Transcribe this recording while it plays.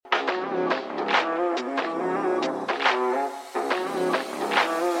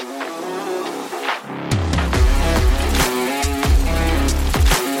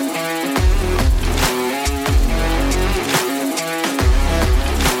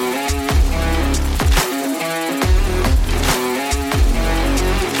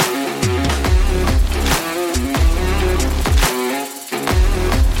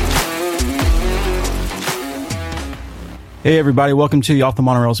Hey, everybody. Welcome to the Off the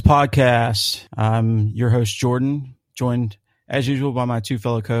Monorails podcast. I'm your host, Jordan, joined as usual by my two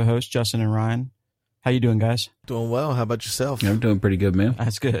fellow co-hosts, Justin and Ryan. How you doing, guys? Doing well. How about yourself? I'm doing pretty good, man.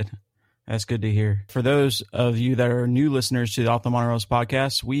 That's good. That's good to hear. For those of you that are new listeners to the Off the Monorails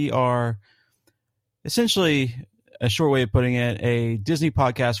podcast, we are essentially, a short way of putting it, a Disney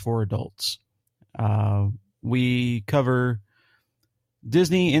podcast for adults. We cover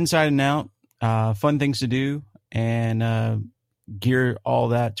Disney inside and out, fun things to do, and gear all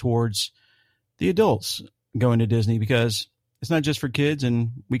that towards the adults going to Disney, because it's not just for kids,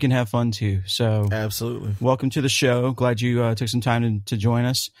 and we can have fun too. So absolutely. Welcome to the show. Glad you took some time to join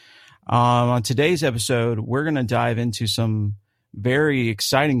us. On today's episode, we're going to dive into some very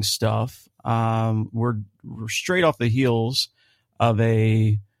exciting stuff. We're straight off the heels of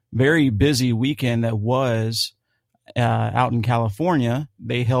a very busy weekend that was out in California.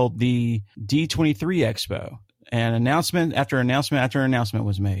 They held the D23 Expo. And announcement after announcement after announcement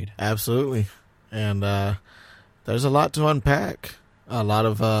was made. Absolutely, and there's a lot to unpack. A lot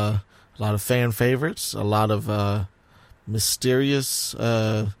of fan favorites. A lot of mysterious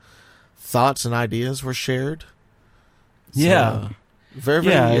thoughts and ideas were shared. So, very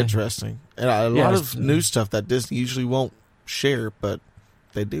interesting, and a lot of new stuff that Disney usually won't share, but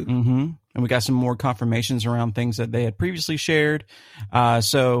they do. Mm-hmm. And we got some more confirmations around things that they had previously shared.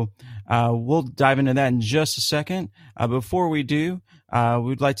 So we'll dive into that in just a second. Before we do,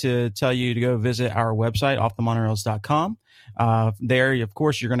 we'd like to tell you to go visit our website, offthemonorails.com. There, of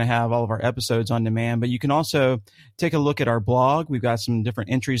course, you're going to have all of our episodes on demand, but you can also take a look at our blog. We've got some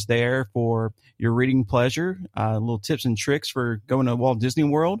different entries there for your reading pleasure, little tips and tricks for going to Walt Disney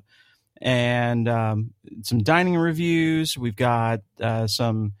World, and some dining reviews. We've got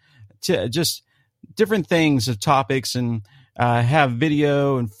some just different things of topics, and have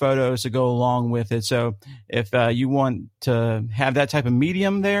video and photos to go along with it. So if you want to have that type of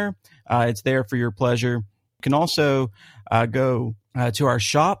medium there, it's there for your pleasure. You can also go to our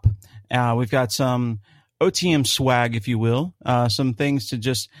shop. We've got some OTM swag, if you will, some things to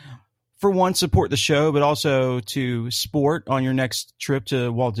just, for one, support the show, but also to sport on your next trip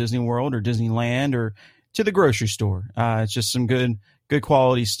to Walt Disney World or Disneyland or to the grocery store. It's just some good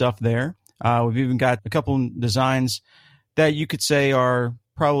quality stuff there. We've even got a couple designs that you could say are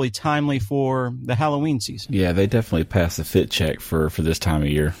probably timely for the Halloween season. Yeah, they definitely pass the fit check for this time of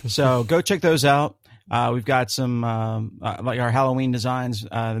year. So go check those out. We've got some like our Halloween designs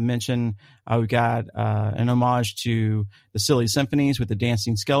mentioned. We've got an homage to the Silly Symphonies with the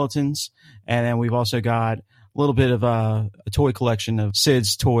dancing skeletons, and then we've also got a little bit of a toy collection of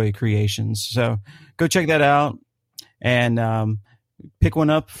Sid's toy creations. So go check that out and pick one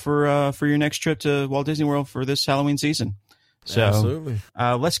up for your next trip to Walt Disney World for this Halloween season. So absolutely.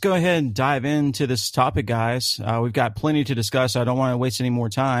 Let's go ahead and dive into this topic, guys. We've got plenty to discuss. So I don't want to waste any more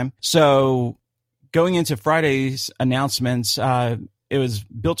time. So going into Friday's announcements, it was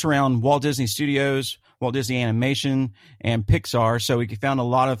built around Walt Disney Studios, Walt Disney Animation, and Pixar. So we found a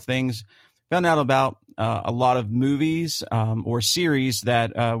lot of things, found out about a lot of movies or series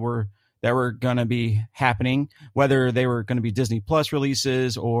that were going to be happening, whether they were going to be Disney Plus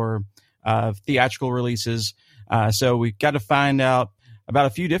releases or theatrical releases. So we got to find out about a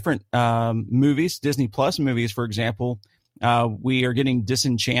few different movies, Disney Plus movies, for example. We are getting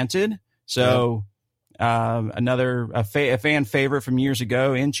Disenchanted. So a fan favorite from years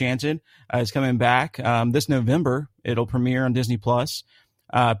ago, Enchanted, is coming back this November. It'll premiere on Disney Plus.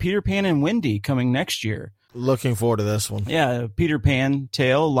 Peter Pan and Wendy coming next year. Looking forward to this one. Yeah, Peter Pan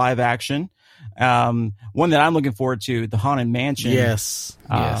tale, live action. One that I'm looking forward to, The Haunted Mansion. Yes.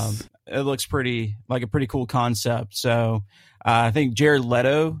 It looks pretty cool concept. So I think Jared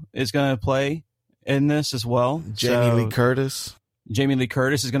Leto is going to play in this as well. Jamie Lee Curtis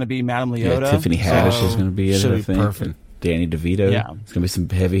is going to be Madame Leota. Yeah, Tiffany Haddish is going to be in it, I think. Perfect. And Danny DeVito. Yeah. It's going to be some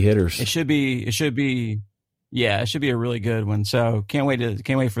heavy hitters. It should be a really good one. So can't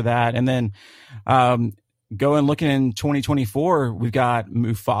wait for that. And then looking in 2024, we've got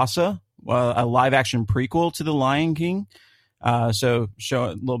Mufasa, a live action prequel to The Lion King. So show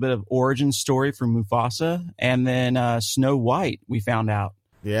a little bit of origin story for Mufasa, and then Snow White, we found out.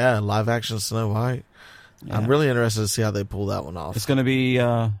 Yeah, live action Snow White. Yeah. I'm really interested to see how they pull that one off. It's gonna be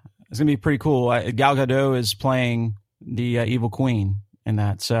pretty cool. Gal Gadot is playing the evil queen in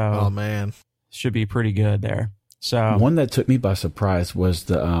that, so oh man, should be pretty good there. So one that took me by surprise was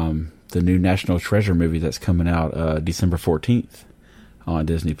the new National Treasure movie that's coming out December 14th on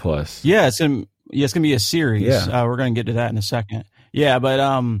Disney Plus. Yeah, it's gonna be a series. Yeah. We're gonna get to that in a second. Yeah, but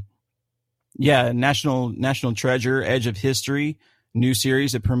National Treasure: Edge of History, new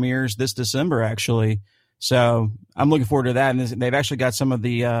series that premieres this December actually. So I'm looking forward to that. And they've actually got some of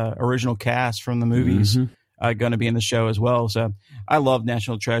the original cast from the movies going to be in the show as well. So I love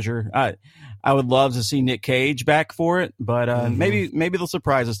National Treasure. I would love to see Nick Cage back for it, but maybe they'll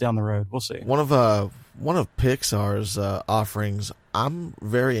surprise us down the road. We'll see. One of Pixar's offerings, I'm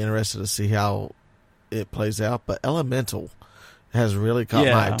very interested to see how it plays out, but Elemental has really caught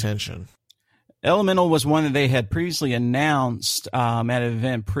my attention. Elemental was one that they had previously announced at an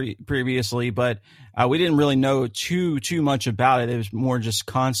event previously, but we didn't really know too much about it. It was more just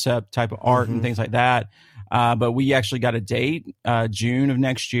concept type of art and things like that. But we actually got a date, June of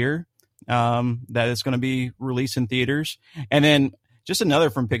next year, that it's going to be released in theaters. And then just another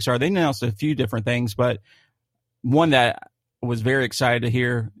from Pixar. They announced a few different things, but one that I was very excited to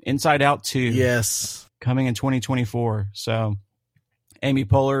hear, Inside Out 2. Yes. Coming in 2024. So Amy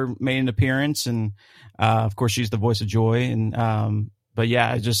Poehler made an appearance, and of course she's the voice of Joy. And but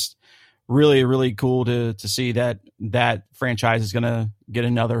yeah, just really, really cool to see that franchise is going to get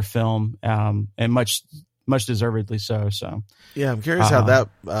another film, and much deservedly so. So yeah, I'm curious how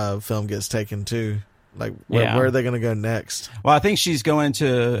that film gets taken too. Like where are they going to go next? Well, I think she's going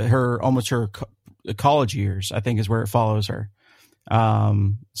to her college years, I think, is where it follows her.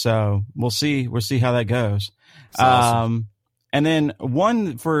 So we'll see how that goes. Awesome. And then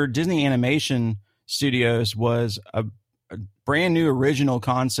one for Disney Animation Studios was a brand new original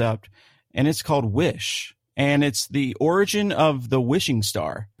concept, and it's called Wish, and it's the origin of the wishing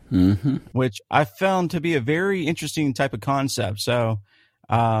star, which I found to be a very interesting type of concept. So,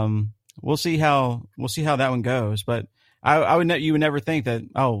 we'll see how that one goes, but you would never think that,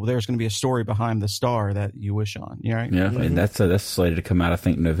 there's going to be a story behind the star that you wish on. Right? Yeah. And that's slated to come out, I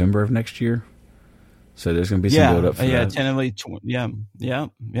think, November of next year. So there's going to be some build up for that. Tentatively. Yeah.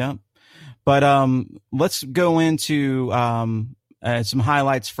 But, let's go into, some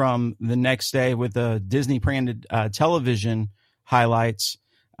highlights from the next day with the Disney branded, television highlights.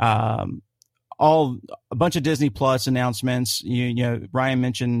 A bunch of Disney Plus announcements. You know, Ryan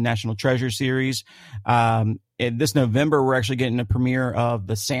mentioned National Treasure series. This November, we're actually getting a premiere of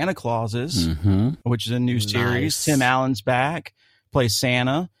the Santa Clauses, which is a new series. Nice. Tim Allen's back, plays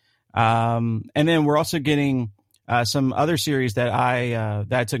Santa. And then we're also getting some other series that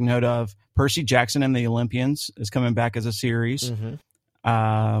I took note of. Percy Jackson and the Olympians is coming back as a series,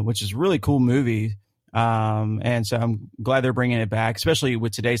 which is a really cool movie. And so I'm glad they're bringing it back, especially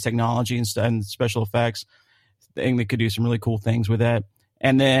with today's technology and special effects. I think they could do some really cool things with that.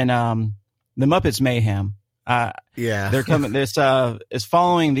 And then the Muppets Mayhem. They're coming. This is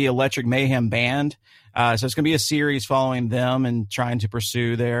following the Electric Mayhem Band. So it's going to be a series following them and trying to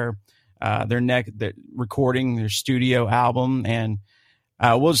pursue their recording their studio album. And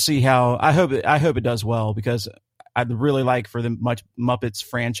we'll see how. I hope it does well, because I'd really like for the Muppets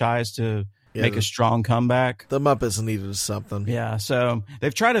franchise to make a strong comeback. The Muppets needed something. Yeah, so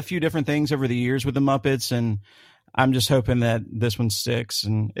they've tried a few different things over the years with the Muppets, and I'm just hoping that this one sticks.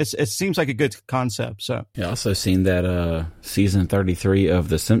 And it seems like a good concept. So yeah, also seen that season 33 of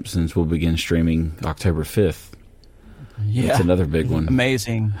The Simpsons will begin streaming October 5th. Yeah, that's another big one.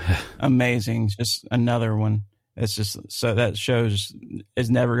 Amazing. Just another one. It's just so that shows is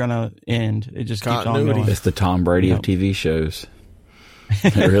never gonna end. It just keeps on going. It's the Tom Brady of TV shows.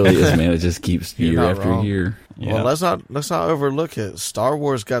 It really is, man. It just keeps year after year. Well, let's not overlook it. Star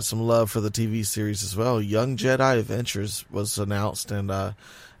Wars got some love for the TV series as well. Young Jedi Adventures was announced, and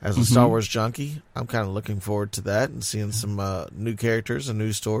as a Star Wars junkie, I'm kind of looking forward to that and seeing some new characters and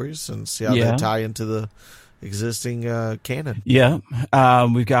new stories and see how they tie into the existing canon. Yeah.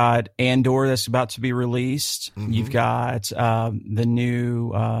 We've got Andor that's about to be released. You've got the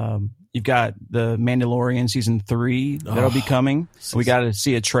new you've got the Mandalorian season 3 that'll be coming. We got to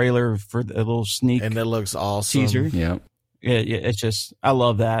see a trailer for a little sneak, and it looks awesome. Teaser. Yeah, it's just, I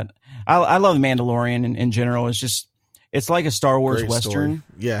love that. I love the Mandalorian in general. It's like a Star Wars Great Western.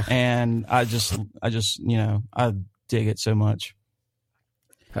 Story. Yeah, and I just I dig it so much.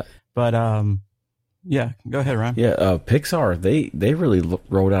 But yeah, go ahead, Ryan. Yeah, Pixar, they really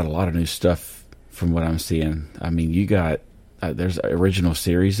rolled out a lot of new stuff from what I'm seeing. I mean, you got there's original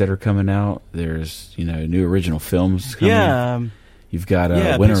series that are coming out. There's new original films coming. Yeah, you've got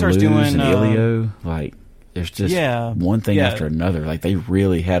Win or Pixar's Lose doing, and Elio. Like there's just one thing after another. Like they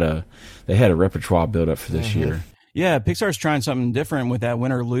really had a repertoire built up for this year. Yeah, Pixar's trying something different with that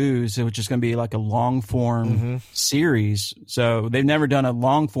Win or Lose, which is going to be like a long form series. So they've never done a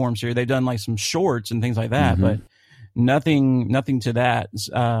long form series. They've done like some shorts and things like that, but nothing to that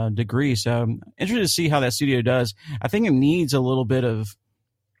degree. So I'm interested to see how that studio does. I think it needs a little bit of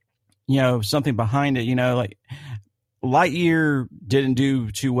something behind it. Like Lightyear didn't do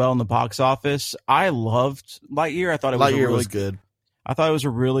too well in the box office. I loved Lightyear. I thought Lightyear was good. I thought it was a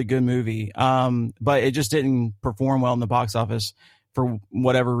really good movie. But it just didn't perform well in the box office for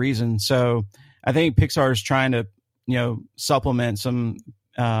whatever reason. So I think Pixar is trying to, supplement some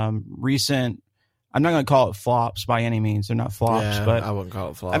recent. I'm not going to call it flops by any means. They're not flops, but I wouldn't call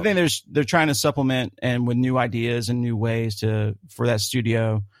it flops. I think they're trying to supplement and with new ideas and new ways for that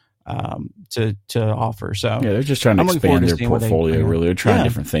studio to offer. So yeah, they're just trying to expand their portfolio. Really, they're trying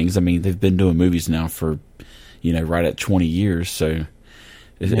different things. I mean, they've been doing movies now for right at 20 years. So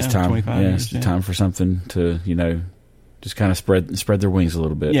it's time. It's time for something to just kind of spread their wings a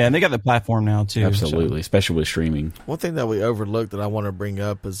little bit. Yeah, and they got the platform now too. Absolutely, especially with streaming. One thing that we overlooked that I want to bring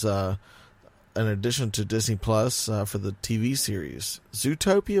up is in addition to Disney Plus for the TV series,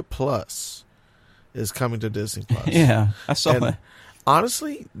 Zootopia Plus is coming to Disney Plus. Yeah, I saw that.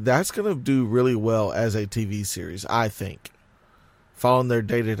 Honestly, that's going to do really well as a TV series, I think. Following their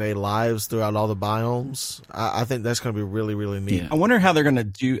day-to-day lives throughout all the biomes, I think that's going to be really, really neat. Yeah. I wonder how they're going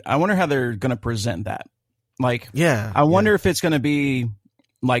to present that. Like, I wonder if it's going to be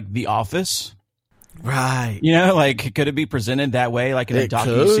like The Office. Right. Could it be presented that way, like in a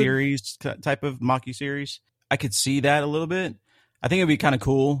docu-series type of mockuseries? I could see that a little bit. I think it'd be kind of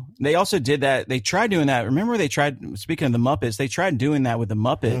cool. They also did that. They tried doing that. Remember speaking of the Muppets, they tried doing that with the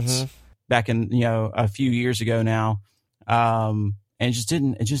Muppets back in, a few years ago now. And it just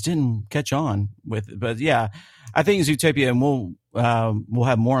didn't catch on with it. But yeah, I think Zootopia, and we'll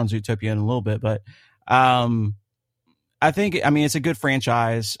have more on Zootopia in a little bit, but I think, it's a good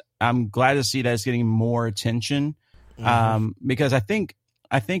franchise. I'm glad to see that it's getting more attention because I think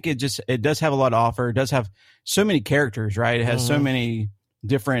it does have a lot to offer. It does have so many characters, right? It has so many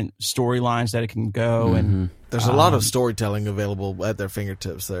different storylines that it can go, and there's a lot of storytelling available at their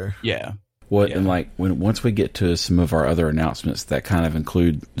fingertips there. Yeah. And once we get to some of our other announcements that kind of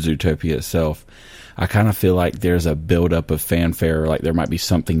include Zootopia itself, I kind of feel like there's a buildup of fanfare, like there might be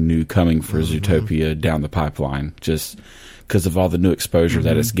something new coming for Zootopia down the pipeline, just because of all the new exposure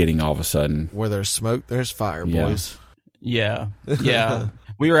that it's getting all of a sudden. Where there's smoke, there's fire, boys. Yeah.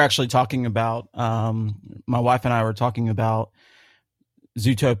 We were actually talking about, my wife and I were talking about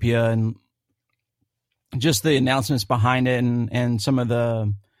Zootopia and just the announcements behind it and some of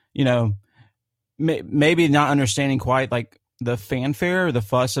the, maybe not understanding quite like the fanfare or the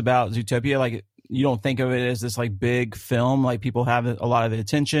fuss about Zootopia. Like, you don't think of it as this like big film, like people have a lot of the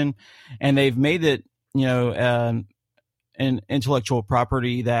attention, and they've made it, an intellectual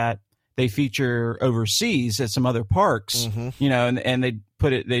property that they feature overseas at some other parks, and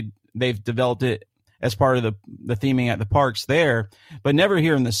they've developed it as part of the theming at the parks there, but never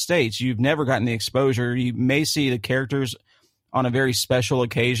here in the States. You've never gotten the exposure. You may see the characters on a very special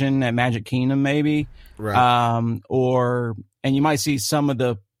occasion at Magic Kingdom, maybe, right. And you might see some of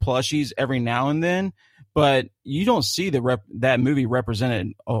the plushies every now and then, but you don't see that movie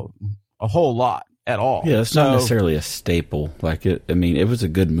represented a whole lot at all. Yeah, it's not necessarily a staple. Like it was a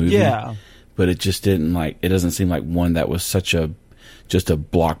good movie. Yeah, but it just didn't it doesn't seem like one that was just a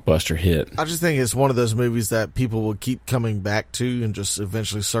blockbuster hit. I just think it's one of those movies that people will keep coming back to and just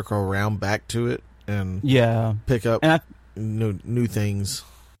eventually circle around back to it and pick up new things.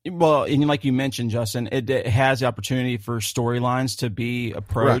 Well, and like you mentioned, Justin, it has the opportunity for storylines to be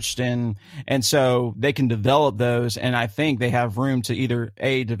approached, right. and so they can develop those, and I think they have room to either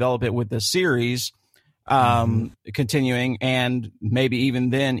develop it with the series, continuing, and maybe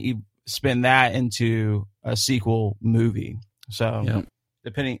even then spin that into a sequel movie. So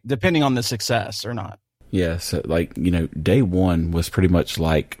depending on the success or not. Yeah, so day one was pretty much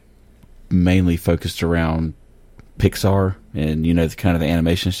mainly focused around Pixar and the kind of the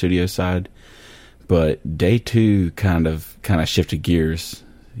animation studio side, but day two kind of shifted gears.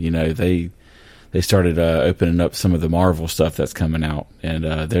 They started opening up some of the Marvel stuff that's coming out, and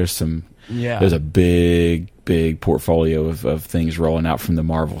there's a big portfolio of things rolling out from the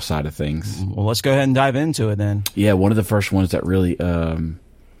Marvel side of things. Well, let's go ahead and dive into it then. Yeah, one of the first ones that really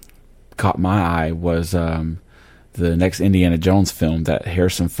caught my eye was the next Indiana Jones film that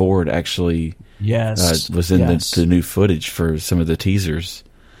Harrison Ford actually was in the new footage for some of the teasers.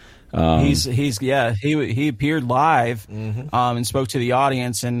 He appeared live and spoke to the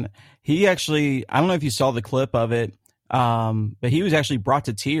audience, and he actually, I don't know if you saw the clip of it, but he was actually brought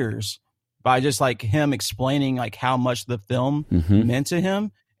to tears by just him explaining how much the film meant to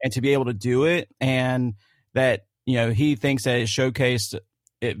him and to be able to do it, and that he thinks that it showcased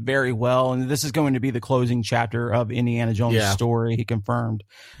it very well, and this is going to be the closing chapter of Indiana Jones' story. He confirmed,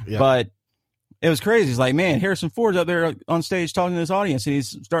 but It was crazy. He's like, man, Harrison Ford's up there on stage talking to this audience, and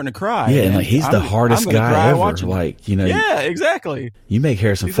he's starting to cry. Yeah, and like he's the hardest guy ever. Like, you know, yeah, exactly. You make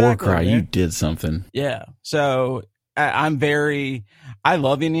Harrison Ford cry, man. You did something. Yeah. So I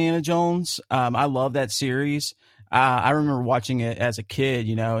love Indiana Jones. I love that series. I remember watching it as a kid,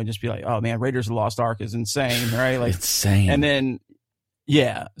 you know, and just be like, oh man, Raiders of the Lost Ark is insane, right? Like insane. And then,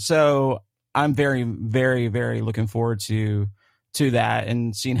 yeah. So I'm very, very, very looking forward to that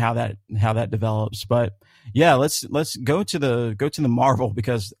and seeing how that develops. But yeah, let's go to the Marvel,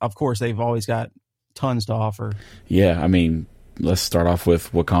 because of course they've always got tons to offer. Yeah, I mean, let's start off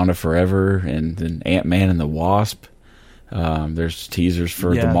with Wakanda Forever, and then Ant-Man and the Wasp. There's teasers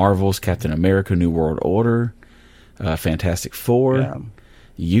for the Marvels, Captain America, New World Order, Fantastic Four,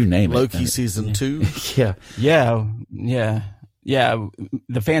 you name it. Loki season 2. Yeah,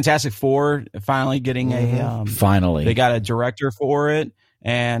 the Fantastic Four finally getting a finally they got a director for it,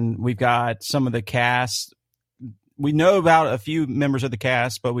 and we've got some of the cast. We know about a few members of the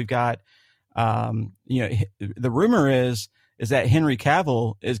cast, but we've got the rumor is that Henry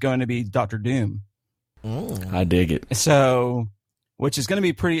Cavill is going to be Dr. Doom. I dig it. So, which is going to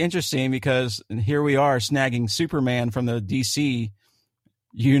be pretty interesting, because here we are snagging Superman from the DC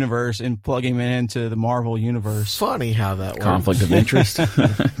universe and plugging him into the Marvel universe. Funny how that works. Conflict of interest, you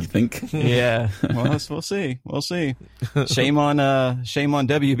think? Yeah. Well, we'll see. Shame on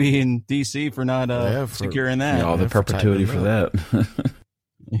WB and DC for not securing that. Yeah, all the perpetuity for that.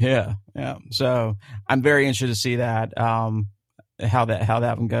 Yeah. So I'm very interested to see that. How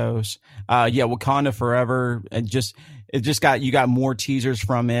that one goes. Wakanda Forever, and you got more teasers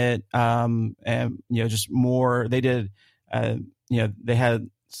from it. And just more. They did. They had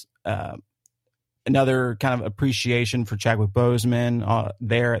another kind of appreciation for Chadwick Boseman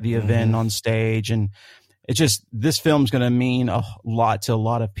there at the event on stage, and it's just, this film's going to mean a lot to a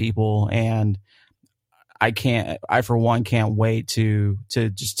lot of people, and I for one can't wait to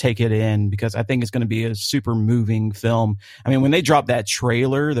just take it in, because I think it's going to be a super moving film. I mean, when they dropped that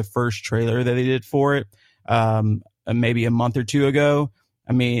trailer, the first trailer that they did for it, maybe a month or two ago,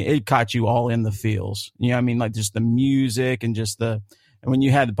 I mean, it caught you all in the feels. You know what I mean? Like just the music and just when you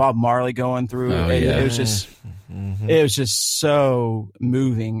had Bob Marley going through, it was just so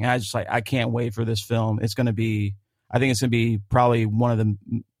moving. I can't wait for this film. I think it's going to be probably one of the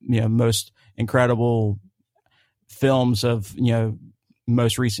most incredible films of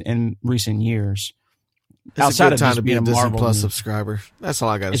most recent years. It's outside a good time to be a Disney Plus subscriber. That's all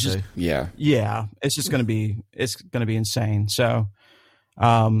I got to say. Yeah, it's just going to be insane. So,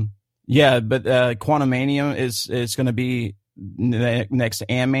 but Quantumania is going to be next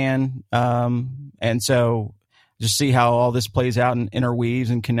to Ant-Man, and so just see how all this plays out and interweaves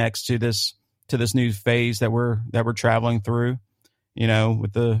and connects to this new phase that we're traveling through,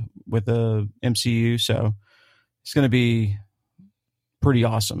 with the MCU. So it's going to be pretty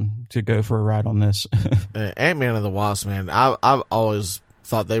awesome to go for a ride on this. Ant-Man and the Wasp, man, I've always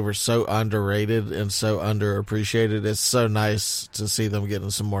thought they were so underrated and so underappreciated. It's so nice to see them getting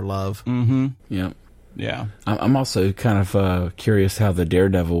some more love. Mm-hmm. Yeah. I'm also kind of curious how the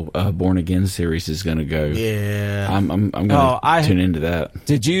Daredevil Born Again series is going to go. Yeah, I'm going to tune into that.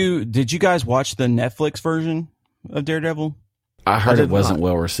 Did you guys watch the Netflix version of Daredevil? I heard it wasn't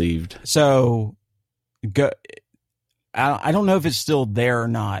well received. So, I don't know if it's still there or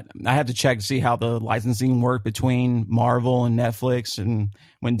not. I have to check to see how the licensing worked between Marvel and Netflix, and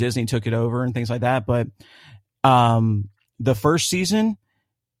when Disney took it over and things like that. But the first season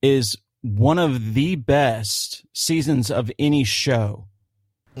is one of the best seasons of any show.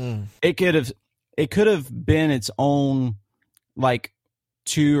 It could have been its own like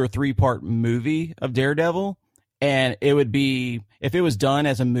 2 or 3 part movie of Daredevil, and it would be, if it was done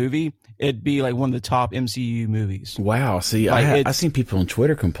as a movie, it'd be like one of the top MCU movies. Wow. See, like I've seen people on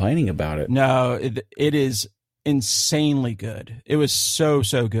Twitter complaining about it. No, it is insanely good. It was so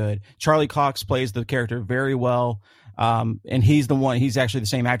good. Charlie Cox plays the character very well. And he's actually the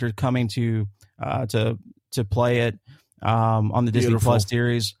same actor coming to play it, on the Disney Plus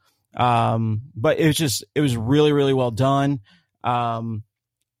series. But it was really, really well done.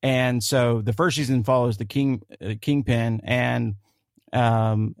 And so the first season follows the Kingpin, and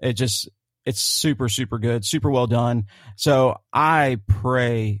it's super, super good, super well done. So I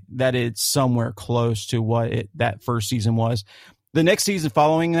pray that it's somewhere close to what that first season was. The next season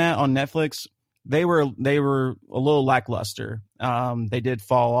following that on Netflix, they were a little lackluster. They did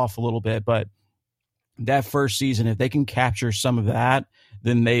fall off a little bit, but that first season, if they can capture some of that,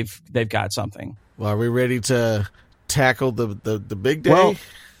 then they've got something. Well, are we ready to tackle the big day?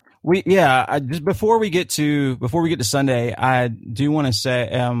 Just before we get to Sunday, I do want to say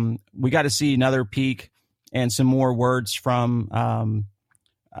we got to see another peek and some more words from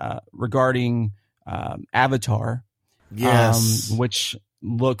regarding Avatar. Yes, which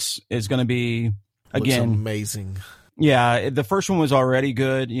is going to be again looks amazing. Yeah, the first one was already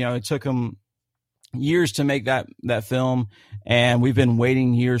good. It took them years to make that film, and we've been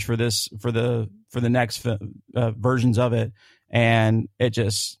waiting years for this for the next versions of it, and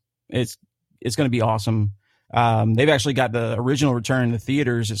it's going to be awesome. They've actually got the original return in the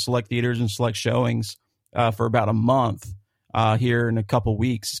theaters at select theaters and select showings for about a month here in a couple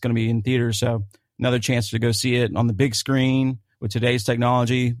weeks. It's going to be in theaters, so another chance to go see it on the big screen with today's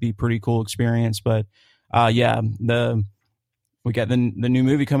technology. Be a pretty cool experience. But we got the new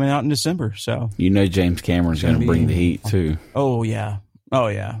movie coming out in December. So James Cameron's going to bring the heat too. Oh yeah.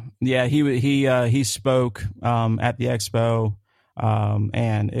 He spoke at the Expo,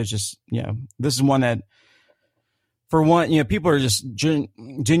 and it's just this is one that, for one, people are just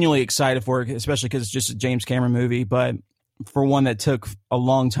genuinely excited for it, especially because it's just a James Cameron movie. But for one that took a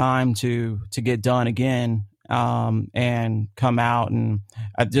long time to get done again, and come out, and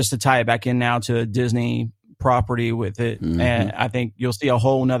just to tie it back in now to a Disney property with it. Mm-hmm. And I think you'll see a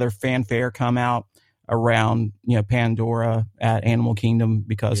whole nother fanfare come out around Pandora at Animal Kingdom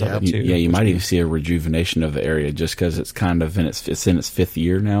because of it too. Yeah, you might even see a rejuvenation of the area just because it's kind of in its fifth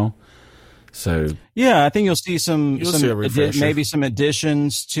year now. So yeah, I think you'll see maybe some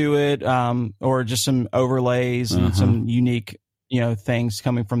additions to it, or just some overlays and some unique things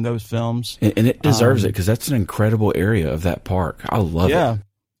coming from those films. And it deserves it because that's an incredible area of that park. I love it.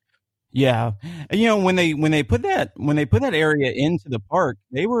 Yeah. And when they put that area into the park,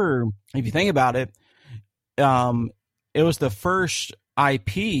 they were, if you think about it, it was the first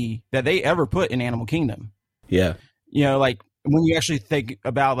IP that they ever put in Animal Kingdom. Yeah. Like when you actually think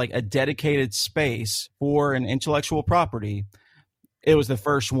about like a dedicated space for an intellectual property, it was the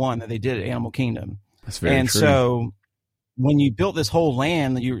first one that they did at Animal Kingdom. That's very true. So when you built this whole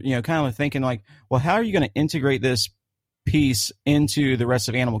land, you kind of thinking like, well, how are you going to integrate this piece into the rest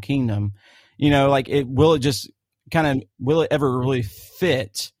of Animal Kingdom? Like will it ever really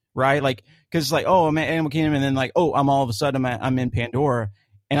fit, right? Like, because it's like, oh, I'm at Animal Kingdom, and then like, oh, I'm all of a sudden I'm in Pandora,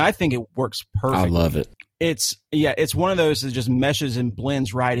 and I think it works perfect. I love it. It's one of those that just meshes and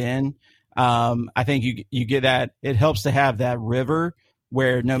blends right in. I think you get that. It helps to have that river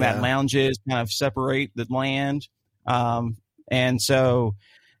where Nomad Lounges kind of separate the land. And so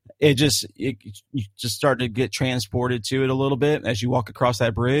you just start to get transported to it a little bit as you walk across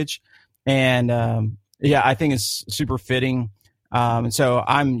that bridge. And, I think it's super fitting. And so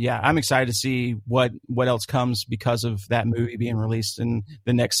I'm excited to see what else comes because of that movie being released in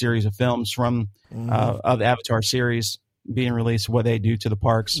the next series of films from, of the Avatar series being released, what they do to the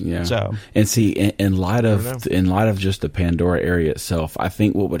parks. Yeah. So, and see, in light of just the Pandora area itself, I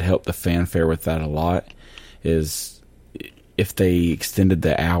think what would help the fanfare with that a lot is if they extended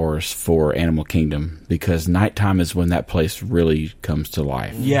the hours for Animal Kingdom, because nighttime is when that place really comes to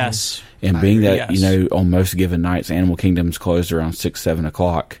life. Yes. And being that, on most given nights, Animal Kingdom's closed around 6, 7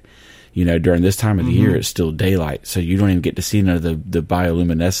 o'clock, during this time of the year, it's still daylight. So you don't even get to see none of the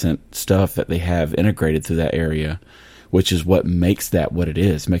bioluminescent stuff that they have integrated through that area, which is what makes that what it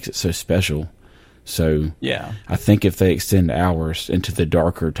is, makes it so special. So yeah, I think if they extend hours into the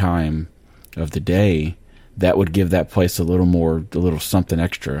darker time of the day, that would give that place a little something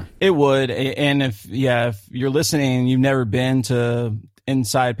extra. It would. And if you're listening and you've never been to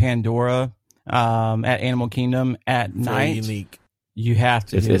inside Pandora at Animal Kingdom at night, unique. You have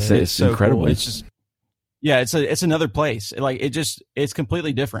to. It's so incredible. Cool. It's just, it's another place. Like it's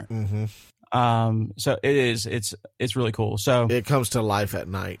completely different. Mm-hmm. So it is. It's really cool. So it comes to life at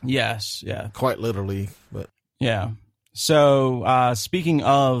night. Yes. Yeah. Quite literally, but yeah. So speaking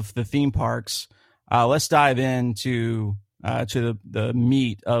of the theme parks, let's dive into to the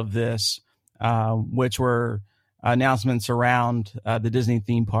meat of this, which were announcements around the Disney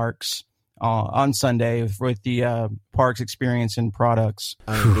theme parks on Sunday with the parks experience and products.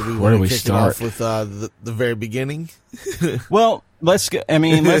 Where do we start? With the very beginning? Well, let's go. I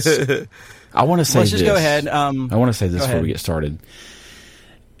mean, let's. I want to say let's just go ahead. I want to say this before we get started.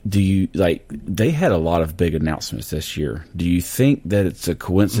 Do you they had a lot of big announcements this year. Do you think that it's a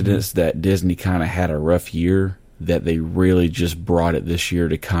coincidence that Disney kind of had a rough year, that they really just brought it this year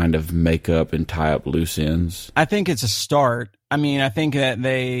to kind of make up and tie up loose ends? I think it's a start. I mean, I think that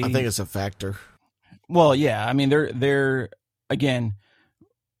I think it's a factor. Well, yeah. I mean, they're again,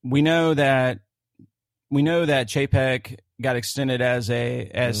 we know that Chapek got extended as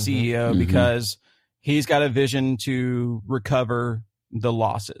CEO because he's got a vision to recover the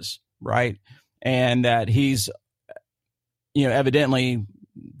losses, right? And that he's, evidently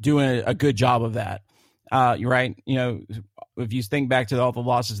doing a good job of that. Right. If you think back to all the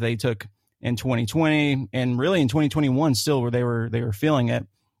losses they took in 2020 and really in 2021 still where they were feeling it.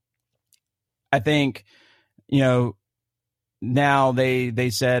 I think, now they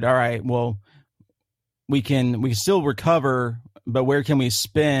said, all right, well, we can still recover, but where can we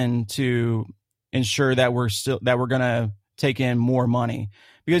spend to ensure that we're going to take in more money?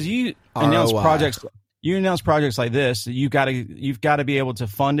 Because you announce projects like this, you've got to be able to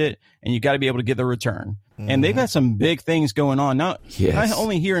fund it, and you've got to be able to get the return. Mm-hmm. And they've got some big things going on, not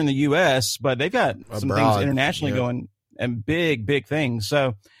only here in the U.S., but they've got some things internationally going, and big things.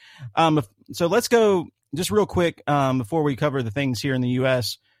 So, so let's go just real quick before we cover the things here in the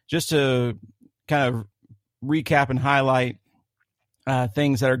U.S., just to kind of recap and highlight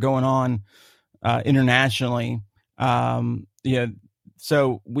things that are going on internationally.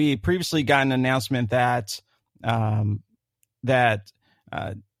 So we previously got an announcement that Hong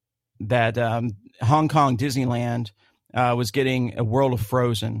Kong Disneyland was getting a World of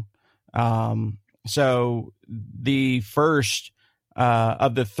Frozen. So the first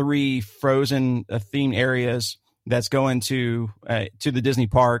of the 3 Frozen themed areas that's going to the Disney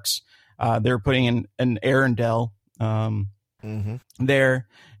parks, they're putting in an Arendelle there,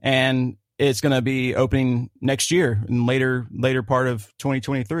 and it's going to be opening next year in later part of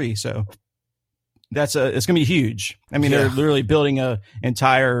 2023. So it's going to be huge. I mean, they're literally building a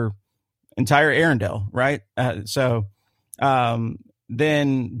entire Arendelle, right? So then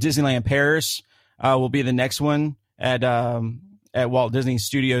Disneyland Paris will be the next one at Walt Disney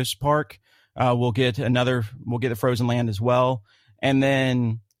Studios Park. We'll get the Frozen Land as well, and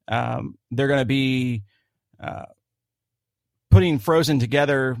then they're going to be putting Frozen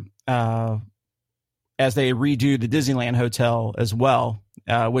together as they redo the Disneyland Hotel as well,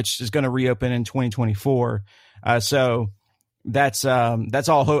 which is going to reopen in 2024. So that's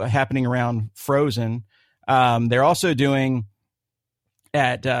all happening around Frozen. They're also doing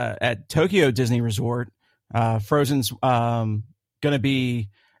at Tokyo Disney Resort. Frozen's going to be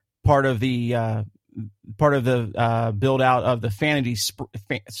part of the build out of the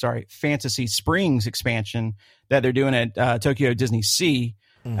Fantasy Springs expansion that they're doing at Tokyo Disney Sea.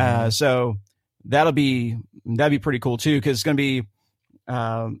 So that'd be pretty cool too, because it's going to be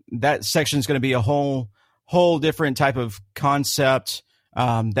that section is going to be a whole different type of concept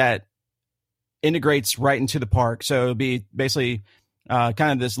that integrates right into the park. So it'll be basically kind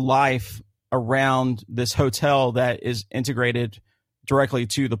of this life around this hotel that is integrated directly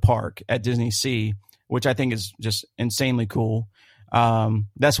to the park at Disney Sea, which I think is just insanely cool.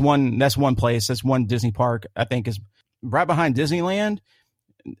 That's one place. That's one Disney park I think is right behind Disneyland.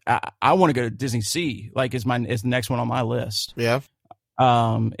 I want to go to Disney Sea. Like is the next one on my list. Yeah.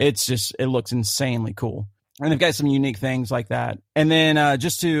 It looks insanely cool. And they've got some unique things like that. And then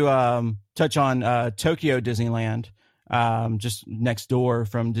just to touch on Tokyo Disneyland, just next door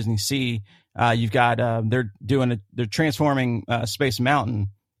from Disney Sea, you've got they're transforming Space Mountain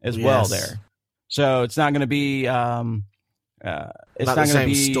as well there. So it's not going to be it's not going to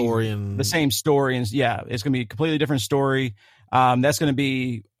be the same story, and it's going to be a completely different story. They're going to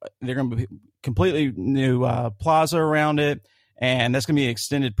be completely new plaza around it, and that's going to be an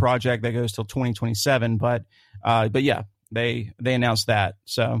extended project that goes till 2027. But yeah, they announced that.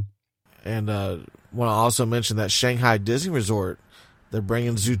 So, and want to also mention that Shanghai Disney Resort, they're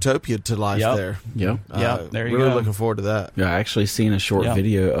bringing Zootopia to life there. Yep. There you go. Really looking forward to that. Yeah, I actually seen a short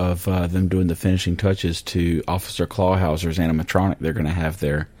video of them doing the finishing touches to Officer Clawhauser's animatronic they're going to have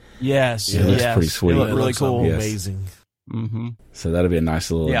there. Yes. It looks pretty sweet. It looked really cool. Yes. Amazing. Mm-hmm. So that'll be a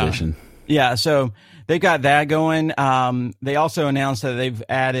nice little addition. Yeah, so they've got that going. They also announced that they've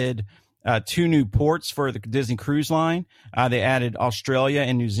added 2 new ports for the Disney Cruise Line. They added Australia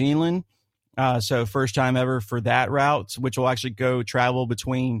and New Zealand. So first time ever for that route, which will actually go travel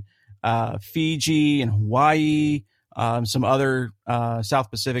between Fiji and Hawaii, some other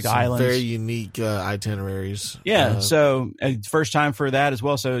South Pacific islands. Very unique itineraries. Yeah, so first time for that as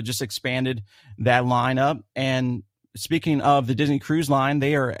well. So it just expanded that lineup. And speaking of the Disney Cruise Line,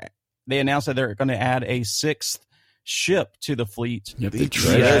 they announced that they're going to add a 6th ship to the fleet. Yep, the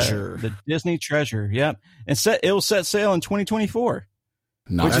Treasure. The Disney Treasure, yep. And it will set sail in 2024.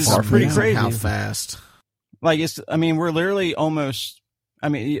 Not which is far pretty from crazy. How fast? Like we're literally almost.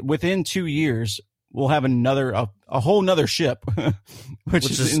 Within 2 years, we'll have a whole nother ship, which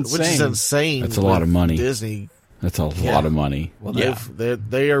is insane. Which is insane. That's a lot of money. Disney. That's a lot of money. Well,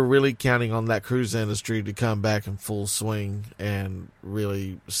 they are really counting on that cruise industry to come back in full swing and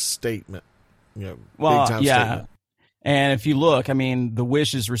really statement. Big time statement. And if you look, I mean, the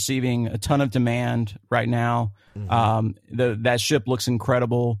Wish is receiving a ton of demand right now. That ship looks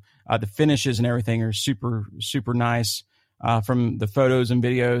incredible. The finishes and everything are super, super nice from the photos and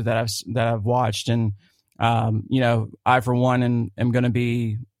videos that I've watched. And I for one am going to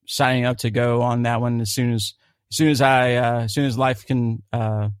be signing up to go on that one as soon as life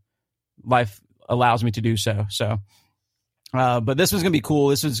allows me to do so. So, but this was going to be cool.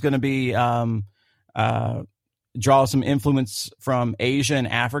 This was going to be draw some influence from Asia and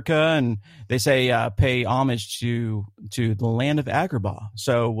Africa, and they say pay homage to the land of Agrabah.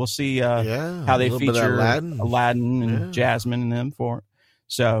 So we'll see how they feature Aladdin and Jasmine and them for it.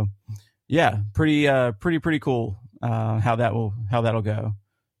 So yeah, pretty cool how that'll go.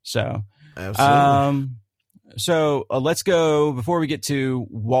 So Absolutely. So let's go before we get to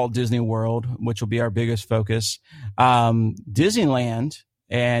Walt Disney World, which will be our biggest focus. Disneyland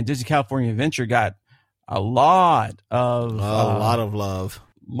and Disney California Adventure got a lot of love.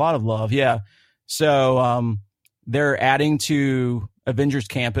 Yeah. So they're adding to Avengers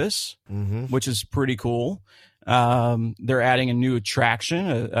Campus, which is pretty cool. They're adding a new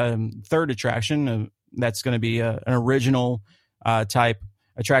attraction, a third attraction that's going to be an original type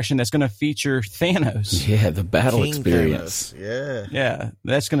attraction that's going to feature Thanos. Yeah, the battle experience. Thanos. Yeah,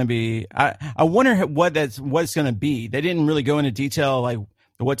 that's going to be. I wonder what it's going to be. They didn't really go into detail like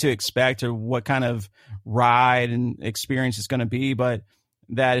what to expect or what kind of ride and experience it's going to be, but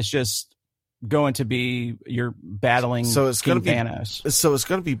that is just going to be you're battling. So it's going to be Thanos. So it's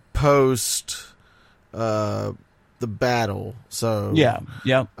going to be post the battle. So yeah.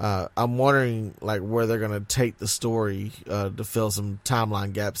 I'm wondering like where they're going to take the story to fill some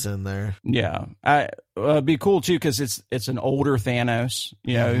timeline gaps in there. Yeah, it'd be cool too because it's an older Thanos,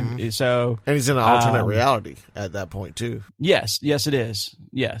 So and he's in an alternate reality at that point too. Yes, it is.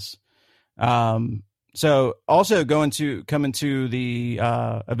 Yes. So also coming to the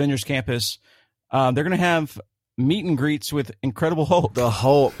Avengers Campus, they're going to have meet and greets with Incredible Hulk. The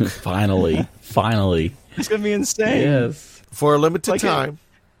Hulk, finally. It's going to be insane. Yes, for a limited time.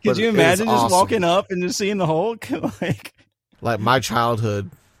 Could you imagine just walking up and just seeing the Hulk? like my childhood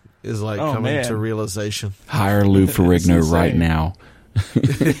is coming to realization. Hire Lou Ferrigno right now.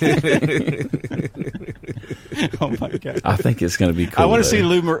 Oh my god! I think it's going to be cool. I want to see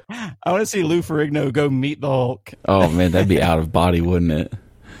Lou Ferrigno go meet the Hulk. Oh man, that'd be out of body, wouldn't it?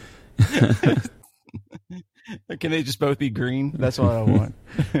 Can they just both be green? That's what I want.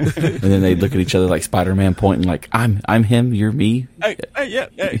 And then they look at each other like Spider-Man, pointing like, "I'm him, you're me. Hey.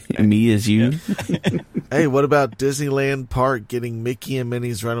 Me is you." Hey, what about Disneyland Park getting Mickey and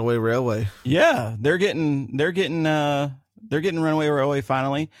Minnie's Runaway Railway? Yeah, they're getting Runaway Railway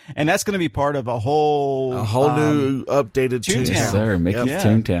finally, and that's going to be part of a whole new updated Toontown. Yes, sir. Mickey's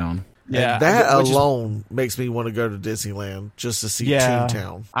Toontown. Yeah, and that alone makes me want to go to Disneyland just to see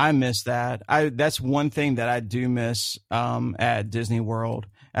Toontown. I miss that. That's one thing that I do miss at Disney World.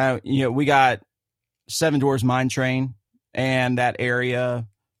 We got Seven Dwarfs Mine Train and that area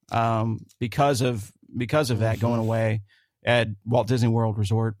because of that going away at Walt Disney World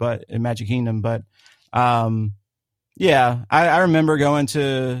Resort, but in Magic Kingdom. But yeah, I remember going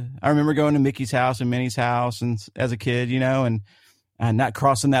to Mickey's house and Minnie's house and as a kid, and not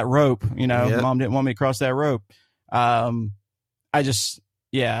crossing that rope, Mom didn't want me to cross that rope. I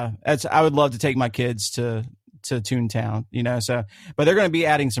would love to take my kids to Toontown, so, but they're going to be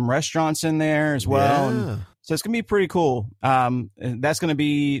adding some restaurants in there as well. Yeah. And so it's going to be pretty cool. That's going to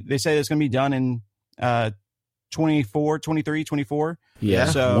be, they say it's going to be done in 24. Yeah.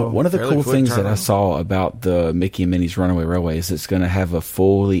 So one of the cool things that I saw about the Mickey and Minnie's Runaway Railway is it's going to have a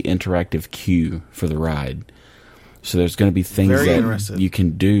fully interactive queue for the ride. So there's going to be things that you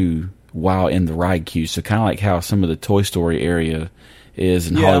can do while in the ride queue. So kind of like how some of the Toy Story area is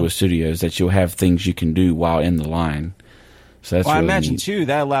in Hollywood Studios, that you'll have things you can do while in the line. So that's really I imagine neat. too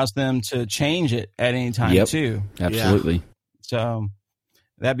that allows them to change it at any time too. Absolutely. Yeah. So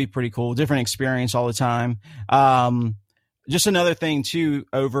that'd be pretty cool. Different experience all the time. Just another thing too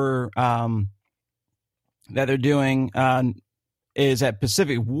over that they're doing is at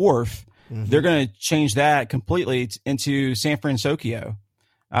Pacific Wharf. They're going to change that completely into San Francisco.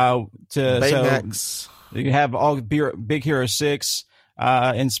 Baymax. So you have all Big Hero 6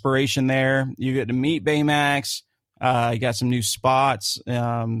 inspiration there. You get to meet Baymax. You got some new spots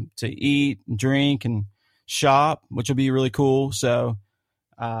to eat, drink, and shop, which will be really cool. So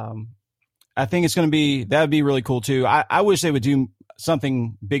I think it's going to that would be really cool too. I wish they would do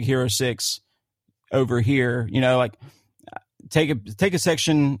something Big Hero 6 over here, like take a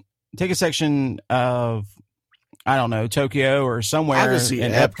section of, I don't know, Tokyo or somewhere in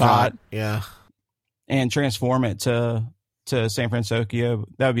Epcot. Yeah. and transform it to San Francisco.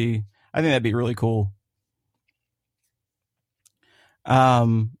 I think that'd be really cool.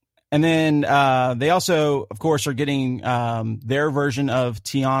 And then they also, of course, are getting their version of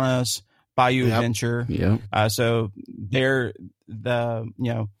Tiana's Bayou Adventure. Yeah. So they're the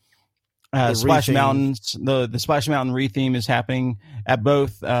re-theme. Splash Mountains. The Splash Mountain re-theme is happening at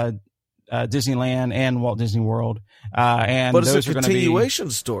both Disneyland and Walt Disney World. And but it's those a continuation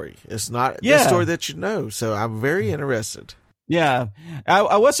story. It's not the story that you know. So I'm very interested. Yeah,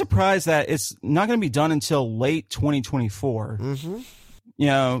 I was surprised that it's not going to be done until late 2024. Mm-hmm.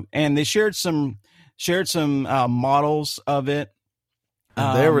 And they shared some models of it.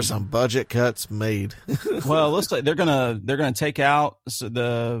 And there were some budget cuts made. Well, it looks like they're gonna take out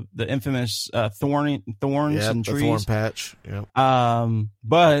the infamous thorns and trees. The thorn patch. Yep.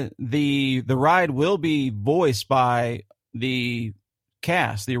 But the ride will be voiced by the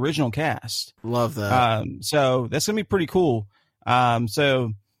original cast. Love that. So that's gonna be pretty cool.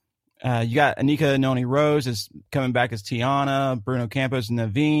 So you got Anika Noni Rose is coming back as Tiana, Bruno Campos and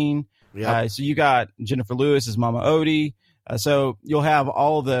Naveen. Yep. So you got Jennifer Lewis as Mama Odie. So you'll have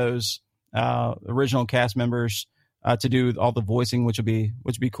all of those original cast members to do all the voicing, which would be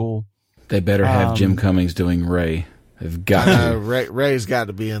cool. They better have Jim Cummings doing Ray. They've got to. Ray's got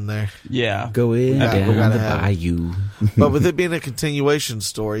to be in there. Yeah, go in down the bayou. But with it being a continuation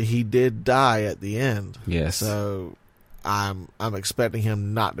story, he did die at the end. Yes. So I'm expecting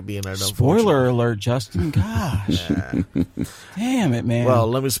him not to be in there. Spoiler alert, Justin. Gosh. Damn it, man. Well,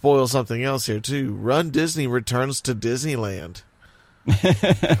 let me spoil something else here, too. Run Disney returns to Disneyland in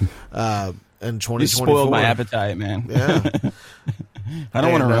 2024. You spoiled my appetite, man. Yeah. I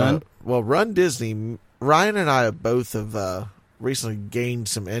don't want to run. Well, Run Disney, Ryan and I both have recently gained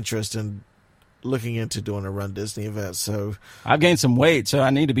some interest in looking into doing a Run Disney event. So I've gained some weight, so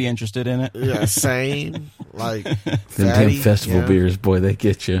I need to be interested in it. Yeah, same. Like them damn festival beers, boy, they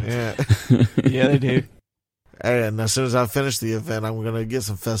get you. Yeah. Yeah, they do. And as soon as I finish the event, I'm going to get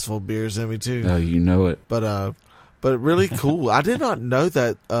some festival beers in me too. Oh, you know it. But really cool. I did not know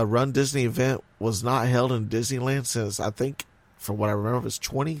that Run Disney event was not held in Disneyland since, I think, from what I remember, it was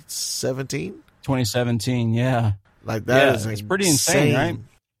 2017. 2017, yeah. Like that is it's pretty insane, right?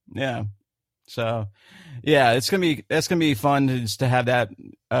 Yeah. So, yeah, that's gonna be fun to have that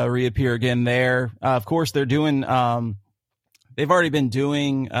reappear again there. Of course, they're doing. They've already been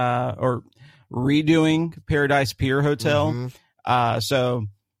doing or redoing Paradise Pier Hotel. Mm-hmm. So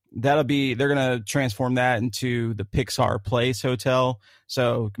they're gonna transform that into the Pixar Place Hotel.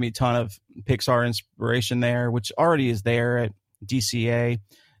 So it can be a ton of Pixar inspiration there, which already is there at DCA.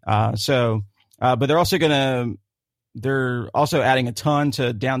 But they're also adding a ton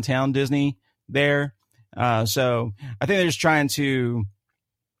to downtown Disney there. So I think they're just trying to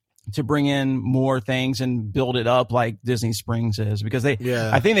bring in more things and build it up like Disney Springs is, because I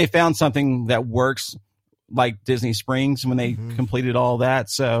think they found something that works like Disney Springs when they completed all that.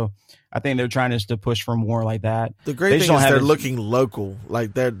 So I think they're trying just to push for more like that. The great thing is they're looking local.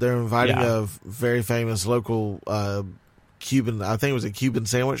 Like they're inviting a very famous local Cuban, I think it was a Cuban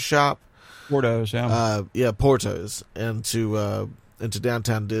sandwich shop. Porto's, Porto's into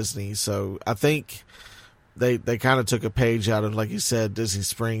downtown Disney. So I think they kind of took a page out of, like you said, Disney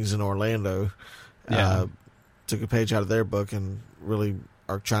Springs in Orlando. Took a page out of their book and really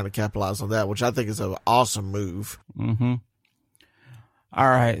are trying to capitalize on that, which I think is an awesome move. Mm-hmm. All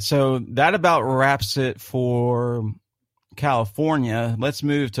right, so that about wraps it for California. Let's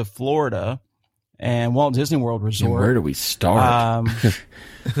move to Florida and Walt Disney World Resort. And where do we start?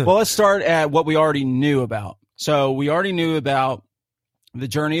 Well, let's start at what we already knew about. So we already knew about the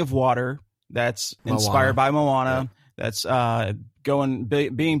Journey of Water that's inspired by Moana. That's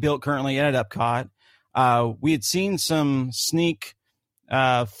being built currently at Epcot. We had seen some sneak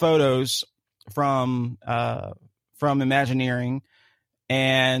photos from Imagineering,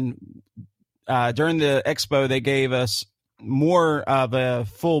 and during the expo they gave us more of a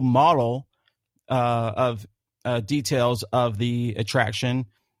full model of details of the attraction.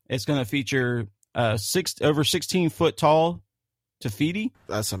 It's going to feature over 16 foot tall Tafiti.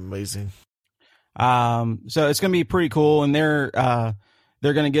 That's amazing. So it's going to be pretty cool, and they're going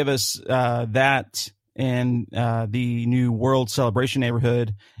to give us that in the new World Celebration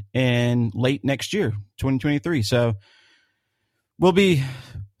neighborhood in late next year, 2023. So we'll be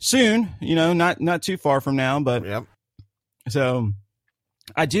soon, not too far from now, but so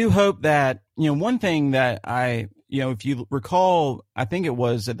I do hope that, one thing that if you recall, I think it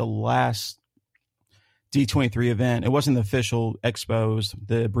was at the last D23 event. It wasn't the official Expo, it was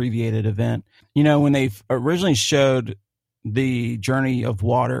the abbreviated event. When they originally showed the Journey of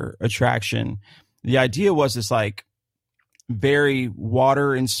Water attraction, the idea was this like very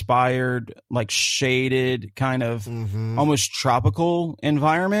water inspired, like shaded kind of almost tropical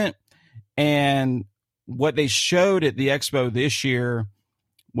environment. And what they showed at the Expo this year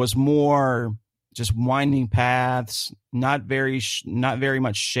was more just winding paths, not very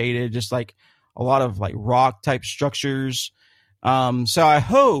much shaded, just like a lot of like rock type structures.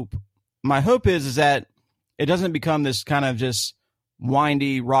 So my hope is that it doesn't become this kind of just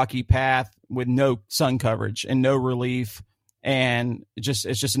windy, rocky path with no sun coverage and no relief. And it's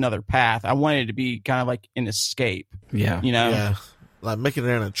just another path. I wanted it to be kind of like an escape. Yeah. Yeah. Like making it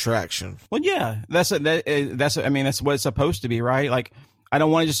an attraction. Well, yeah, that's what it's supposed to be, right? Like, I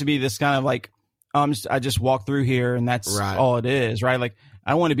don't want it just to be this kind of like, I just walk through here and that's all it is, right? Like,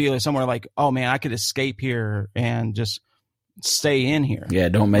 I want to be like somewhere like, oh man, I could escape here and just stay in here. Yeah,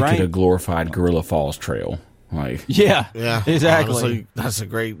 don't make it a glorified Gorilla Falls trail. Like, yeah, exactly. Honestly, that's a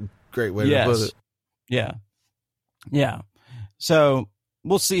great way to put it. Yeah. So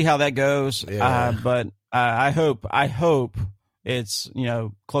we'll see how that goes. Yeah. But I hope it's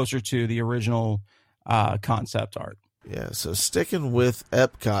closer to the original concept art. Yeah. So sticking with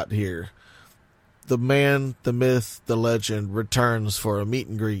Epcot here, the man, the myth, the legend returns for a meet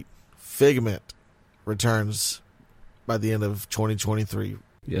and greet. Figment returns by the end of 2023.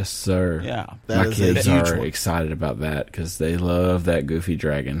 Yes, sir. Yeah, my kids are excited about that because they love that goofy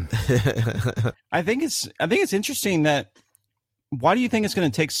dragon. I think it's interesting that. Why do you think it's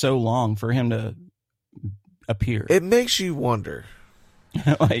going to take so long for him to appear? It makes you wonder.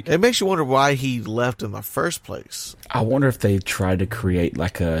 It makes you wonder why he left in the first place. I wonder if they tried to create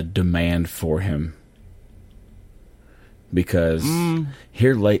like a demand for him. Because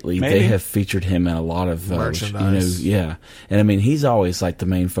here lately, they have featured him in a lot of merchandise. And I mean, he's always like the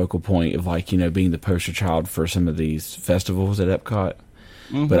main focal point of like, being the poster child for some of these festivals at Epcot.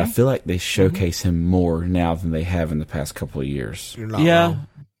 Mm-hmm. But I feel like they showcase him more now than they have in the past couple of years. You're not wrong.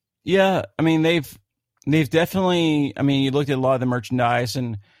 Yeah. I mean, they've definitely. I mean, you looked at a lot of the merchandise,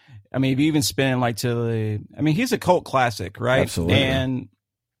 and I mean, even spinning like he's a cult classic, right? Absolutely. And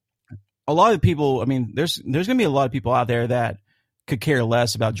a lot of people. I mean, there's going to be a lot of people out there that could care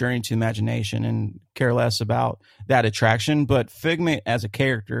less about Journey to Imagination and care less about that attraction. But Figment as a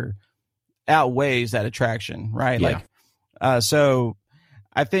character outweighs that attraction, right? Yeah. Like, so.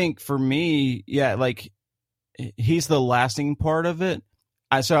 I think for me, like he's the lasting part of it.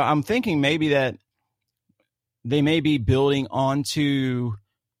 So I'm thinking maybe that they may be building onto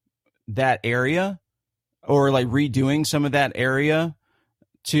that area or like redoing some of that area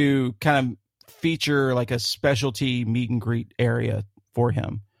to kind of feature like a specialty meet and greet area for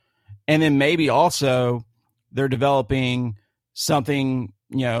him. And then maybe also they're developing something,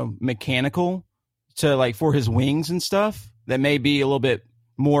 mechanical to like for his wings and stuff that may be a little bit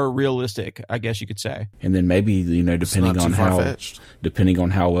more realistic, I guess you could say. And then maybe, depending on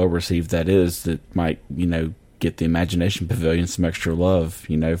how well received that is, that might, get the Imagination Pavilion some extra love,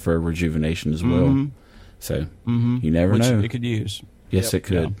 for rejuvenation as well. So you never know. It could use. Yes, it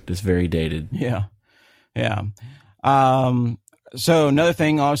could. Yeah. It's very dated. Yeah. So another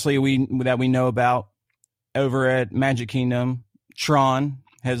thing, obviously, that we know about over at Magic Kingdom, Tron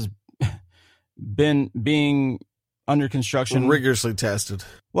has been being under construction, rigorously tested.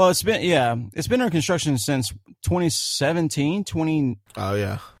 Well, it's been under construction since 2017,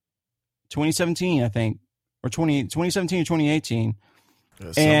 2017, I think, or 2017 or 2018.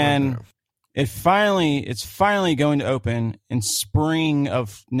 And it's finally going to open in spring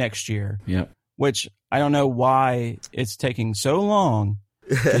of next year. Yep. Which I don't know why it's taking so long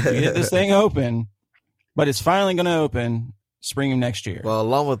to get this thing open, but it's finally going to open spring of next year. Well,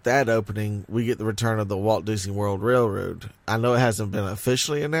 along with that opening, we get the return of the Walt Disney World Railroad. I know it hasn't been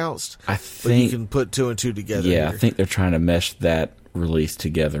officially announced, but you can put two and two together. Yeah, here. I think they're trying to mesh that release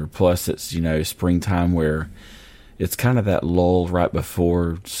together. Plus, it's, springtime where it's kind of that lull right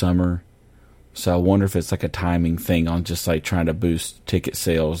before summer. So I wonder if it's like a timing thing on just like trying to boost ticket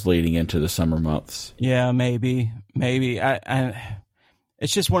sales leading into the summer months. Yeah, maybe. I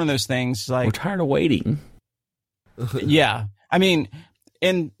it's just one of those things like we're tired of waiting. Yeah. I mean,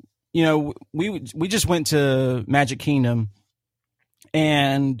 and we just went to Magic Kingdom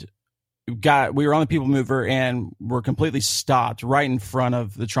and we were on the People Mover and we're completely stopped right in front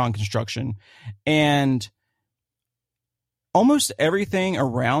of the Tron construction, and almost everything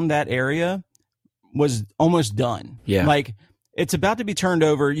around that area was almost done. Yeah. Like it's about to be turned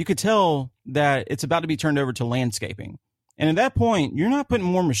over. You could tell that it's about to be turned over to landscaping. And at that point, you're not putting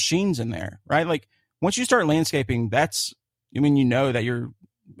more machines in there, right? Like once you start landscaping, that you're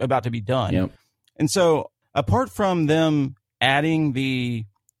about to be done. Yep. And so apart from them adding the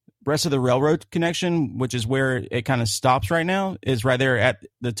rest of the railroad connection, which is where it kind of stops right now, is right there at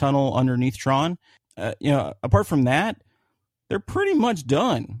the tunnel underneath Tron. Apart from that, they're pretty much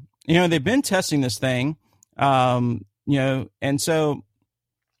done. They've been testing this thing, and so,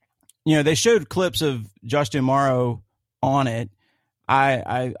 they showed clips of Josh D'Amaro on it.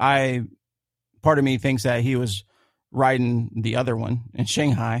 I part of me thinks that he was riding the other one in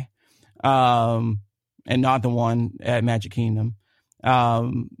Shanghai, and not the one at Magic Kingdom.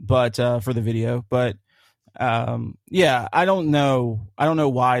 But for the video, but I don't know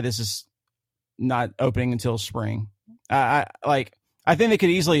why this is not opening until spring. I think they could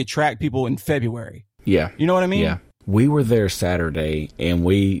easily attract people in February. Yeah. You know what I mean? Yeah. We were there Saturday, and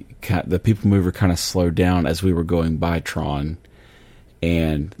the People Mover kind of slowed down as we were going by Tron.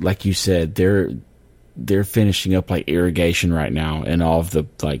 And like you said, they're finishing up like irrigation right now and all of the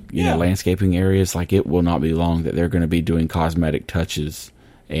landscaping areas. Like, it will not be long that they're going to be doing cosmetic touches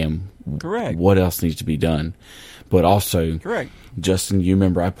and correct. What else needs to be done. But also, correct. Justin, you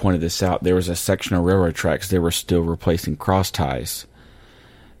remember I pointed this out. There was a section of railroad tracks they were still replacing cross ties.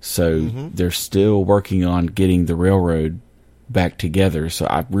 So they're still working on getting the railroad back together. So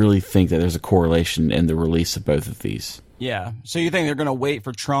I really think that there's a correlation in the release of both of these. Yeah. So you think they're going to wait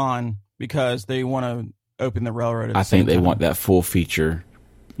for Tron because they want to open the railroad at I the same think they time? want that full feature,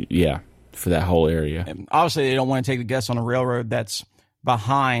 for that whole area. And obviously, they don't want to take the guests on a railroad that's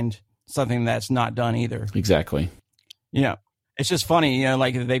behind something that's not done either. Exactly. It's just funny,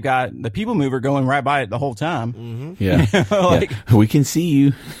 like they've got the People Mover going right by it the whole time. Mm-hmm. Yeah. Yeah. We can see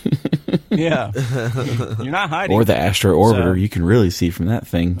you. Yeah. You're not hiding. Or the Astro Orbiter, you can really see from that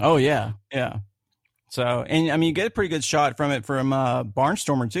thing. Oh, yeah. Yeah. So, and I mean, you get a pretty good shot from it from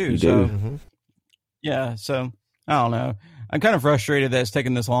Barnstormer, too. You so, do. Yeah. So, I don't know. I'm kind of frustrated that it's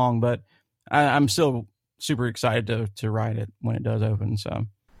taken this long, but I'm still super excited to ride it when it does open. So,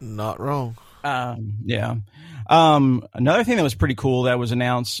 not wrong. Yeah. Another thing that was pretty cool that was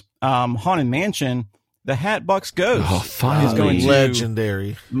announced, Haunted Mansion, the Hatbox Ghost is going to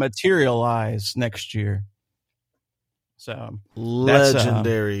legendary materialize next year. So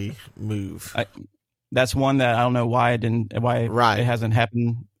legendary move. That's one that I don't know why it hasn't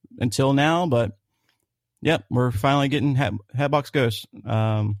happened until now, but yep, we're finally getting Hatbox Ghost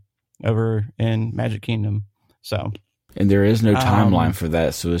over in Magic Kingdom. So. And there is no timeline for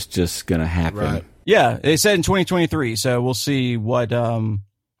that, so it's just going to happen. Right. Yeah, they said in 2023, so we'll see what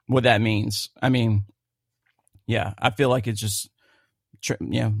that means. I mean, yeah, I feel like it's just,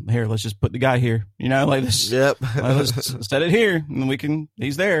 here, let's just put the guy here, like this. Yep. Let's set it here, and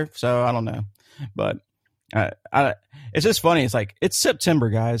he's there. So I don't know, but it's just funny. It's like, it's September,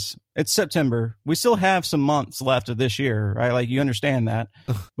 guys. It's September. We still have some months left of this year, right? Like, you understand that,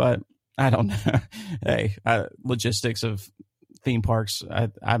 but I don't know. Hey, logistics of theme parks.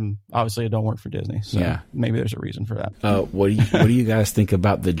 I'm obviously I don't work for Disney, so maybe there's a reason for that. What do you guys think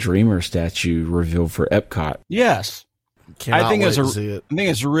about the Dreamer statue revealed for Epcot? Yes, I think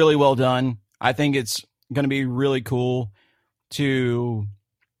it's really well done. I think it's going to be really cool.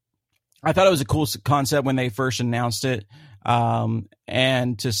 I thought it was a cool concept when they first announced it,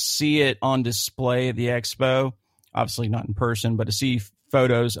 and to see it on display at the Expo, obviously not in person, but to see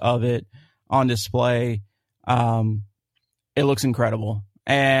photos of it on display, it looks incredible.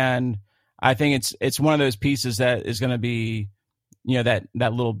 And I think it's one of those pieces that is going to be,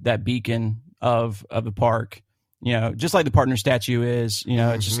 that beacon of the park, just like the partner statue is,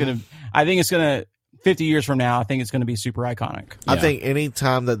 it's just going to, I think it's going to, 50 years from now, I think it's going to be super iconic. I think any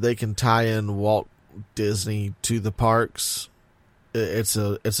time that they can tie in Walt Disney to the parks, it's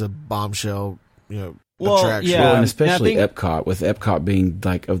a bombshell, attraction. Yeah, well, and especially Epcot, with Epcot being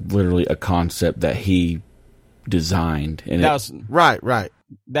like literally a concept that he designed. And right.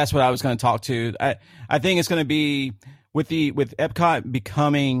 That's what I was going to talk to. I think it's going to be with Epcot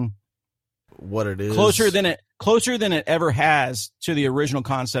becoming what it is, closer than it ever has to the original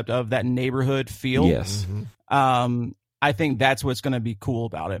concept of that neighborhood feel. Yes. I think that's what's going to be cool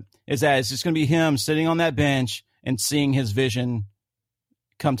about it, is that it's just going to be him sitting on that bench and seeing his vision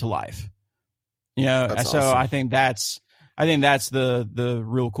come to life. That's so awesome. I think that's the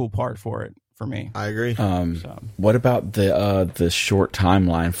real cool part for it for me. I agree. What about the short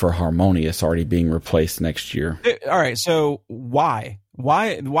timeline for Harmonious already being replaced next year? All right, so why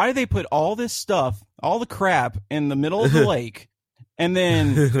do they put all this stuff, all the crap in the middle of the lake, and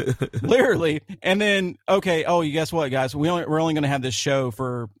then literally, and then you guess what, guys? We're only going to have this show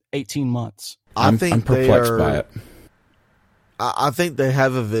for 18 months. I'm perplexed by it. I think they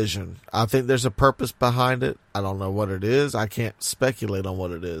have a vision. I think there's a purpose behind it. I don't know what it is. I can't speculate on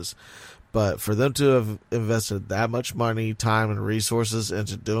what it is. But for them to have invested that much money, time, and resources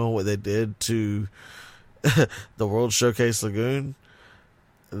into doing what they did to the World Showcase Lagoon,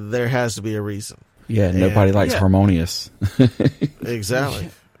 there has to be a reason. Yeah, nobody likes Harmonious. Exactly.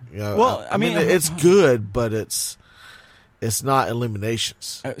 You know, Well, I mean, it's good, but it's not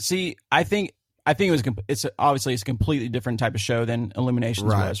Illuminations. See, I think it's obviously it's a completely different type of show than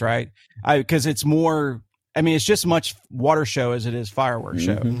Illuminations was, right? Because it's more. I mean, it's just as much water show as it is fireworks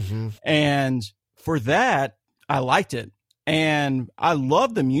show, and for that, I liked it, and I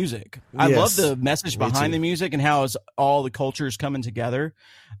love the music. I love the message behind the music and how it's all the cultures coming together.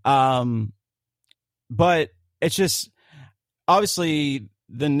 But it's just obviously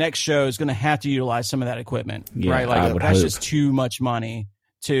the next show is going to have to utilize some of that equipment, right? Like that's just too much money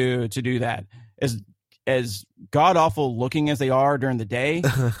to do that. As god awful looking as they are during the day,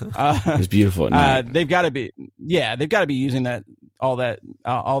 it's beautiful at night. They've got to be using all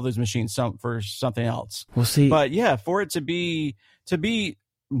those machines for something else. We'll see. But yeah, for it to be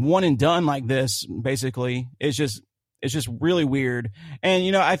one and done like this, basically, it's just really weird. And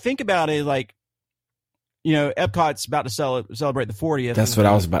you know, I think about it like, you know, Epcot's about to celebrate the 40th. That's what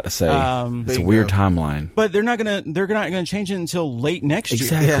I was about to say. It's a weird timeline, but they're not gonna change it until late next year.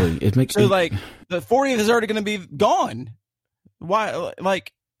 Exactly. It makes so like the 40th is already gonna be gone. Why?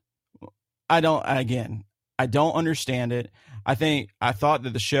 Like, I don't understand it. I thought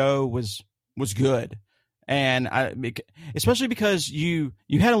that the show was good, and especially because you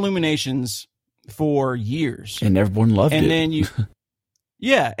had Illuminations for years, and everyone loved it, and then you.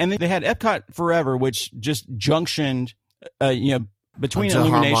 Yeah, and they had Epcot Forever, which just junctioned, between until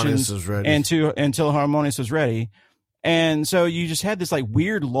Illuminations until Harmonious was ready, and so you just had this like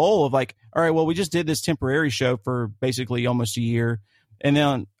weird lull of like, all right, well, we just did this temporary show for basically almost a year, and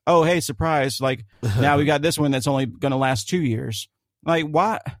then oh hey, surprise, like now we got this one that's only going to last 2 years. Like,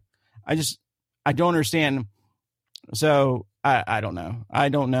 why? I don't understand. So I don't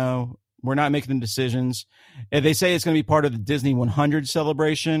know. We're not making the decisions. They say it's going to be part of the Disney 100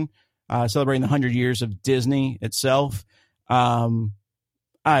 celebration, celebrating the 100 years of Disney itself. I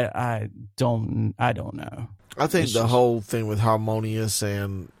don't know. I think the whole thing with Harmonious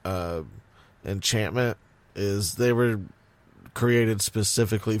and Enchantment is they were created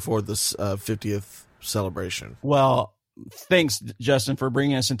specifically for this 50th celebration. Well, thanks, Justin, for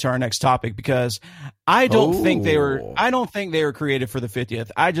bringing us into our next topic, because I don't think they were created for the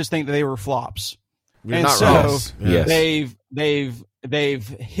 50th. I just think that they were flops. You're and not so wrong. Yes. they've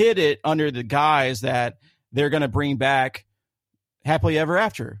hid it under the guise that they're going to bring back Happily Ever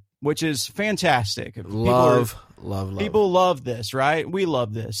After, which is fantastic. Love. People love this, right? We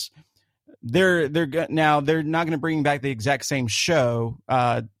love this. They're not going to bring back the exact same show.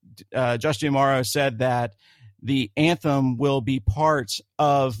 Josh D'Amaro said that the anthem will be part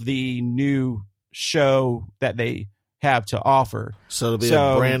of the new show that they have to offer. So it'll be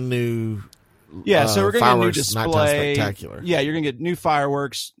a brand new. Yeah, so we're going to get a new display. Nighttime spectacular. Yeah, you're going to get new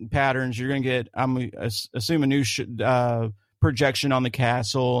fireworks patterns. You're going to get, assume a new projection on the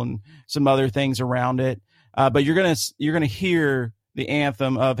castle and some other things around it. But you're going to hear the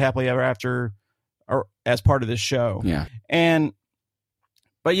anthem of Happily Ever After as part of this show. Yeah,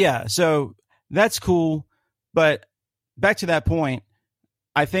 but yeah, so that's cool. But back to that point,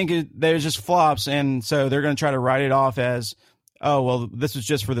 I think there's just flops, and so they're going to try to write it off as, oh, well, this was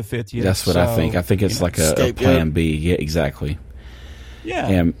just for the 50th. That's what I think. I think it's like a plan B. Yeah, exactly. Yeah.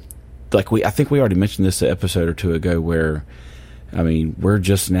 And like I think we already mentioned this an episode or two ago where, I mean, we're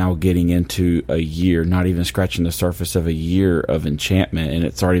just now getting into a year, not even scratching the surface of a year of Enchantment, and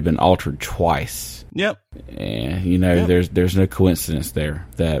it's already been altered twice. Yep. And, there's no coincidence there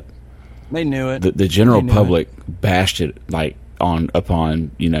that they knew it. The general public bashed it like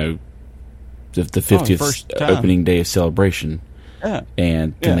upon the 50th opening day of celebration. Yeah.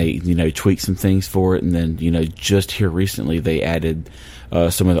 And then they tweak some things for it, and then just here recently they added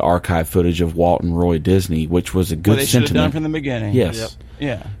some of the archive footage of Walt and Roy Disney, which was a good they sentiment. Should have done from the beginning. Yes. Yep.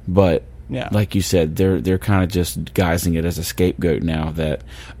 Yeah. But like you said, they're kind of just guising it as a scapegoat now that,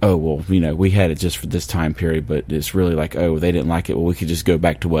 oh, well, we had it just for this time period, but it's really like, oh, they didn't like it. Well, we could just go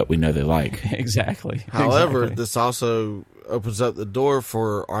back to what we know they like. Exactly. However, this also opens up the door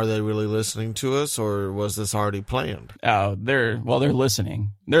for, are they really listening to us, or was this already planned? Oh, they're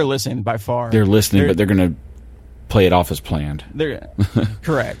listening. They're listening by far. They're listening, but they're going to play it off as planned. They're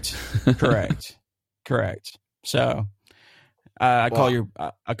correct. So I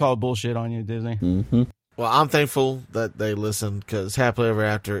call bullshit on you, Disney. Mm-hmm. Well, I'm thankful that they listened, because Happily Ever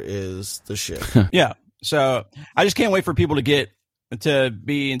After is the shit. Yeah. So I just can't wait for people to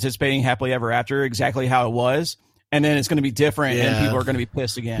be anticipating Happily Ever After exactly how it was. and then it's going to be different, and Yeah. people are going to be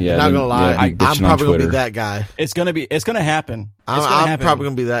pissed again. Yeah. Not then- gonna lie, yeah, be I'm bitching on probably gonna be Twitter. that guy. It's going to happen. I'm probably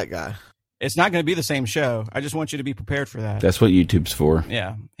gonna be that guy. It's not going to be the same show. I just want you to be prepared for that. That's what YouTube's for.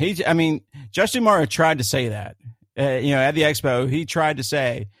 Yeah. Justin Mara tried to say that, at the Expo, he tried to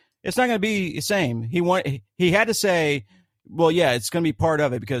say it's not going to be the same. He had to say, well, yeah, it's going to be part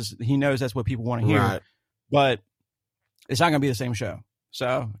of it because he knows that's what people want to hear, Right. but it's not going to be the same show.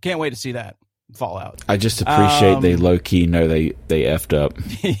 So can't wait to see that fallout. I just appreciate they low key know they effed up.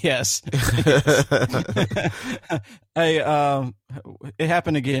 Yes. Hey, it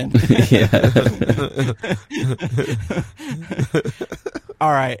happened again. Yeah.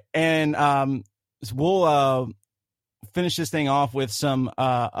 All right. And we'll finish this thing off with some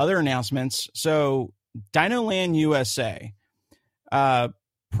other announcements. So Dinoland USA,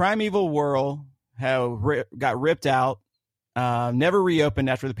 Primeval Whirl got ripped out, never reopened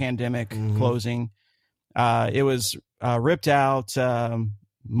after the pandemic closing. It was ripped out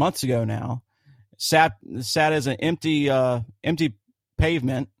months ago now. Sat as an empty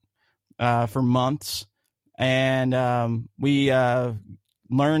pavement for months, and we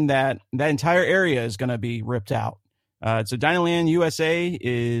learned that entire area is going to be ripped out. So Dinoland USA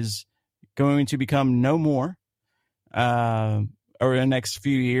is going to become no more over the next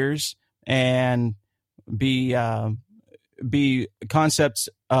few years, and be concepts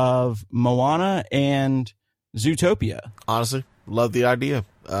of Moana and Zootopia. Honestly, love the idea.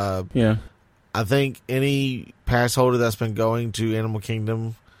 Yeah. I think any pass holder that's been going to Animal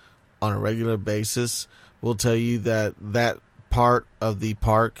Kingdom on a regular basis will tell you that part of the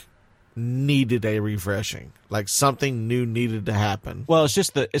park needed a refreshing. Like something new needed to happen. Well, it's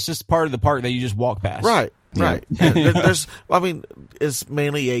just part of the park that you just walk past. Right. Yeah. Right. It's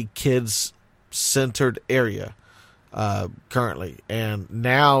mainly a kids centered area currently, and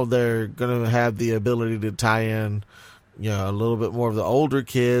now they're going to have the ability to tie in, a little bit more of the older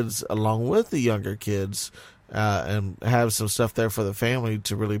kids along with the younger kids, and have some stuff there for the family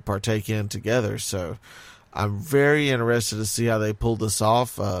to really partake in together. So I'm very interested to see how they pull this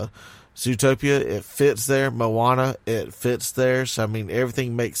off. Zootopia, it fits there. Moana, it fits there. So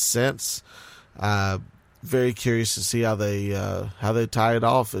everything makes sense. Very curious to see how they tie it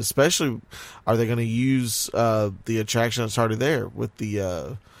off. Especially, are they going to use the attraction that's already there with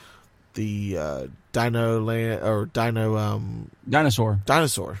the Dino Land or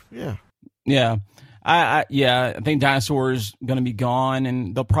Dinosaur? Yeah. Yeah. I think Dinosaur's going to be gone,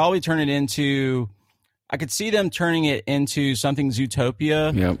 and they'll probably turn it into. I could see them turning it into something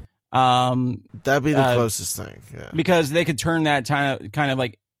Zootopia. Yep. That'd be the closest thing. Yeah. Because they could turn that kind of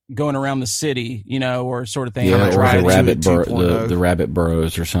like going around the city, or sort of thing. Yeah, Like or Ride the rabbit 2.0. the rabbit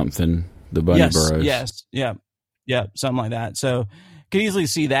burrows or something. The bunny burrows. Yes. Yeah. Yeah. Something like that. So could easily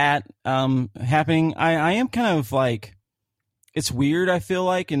see that happening. I am kind of like, it's weird. I feel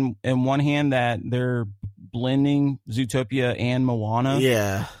like in one hand that they're blending Zootopia and Moana.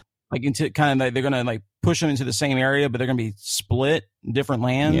 Yeah. Like into kind of like they're gonna like push them into the same area, but they're gonna be split different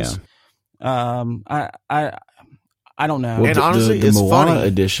lands. Yeah. I don't know. Well, And the, honestly, the it's Moana funny.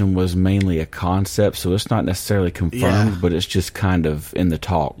 edition was mainly a concept, so it's not necessarily confirmed, Yeah. but it's just kind of in the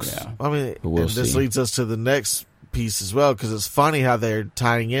talks. Yeah. We'll and this see. leads us to the next piece as well, because it's funny how they're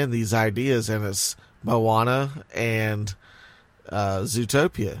tying in these ideas, and it's Moana and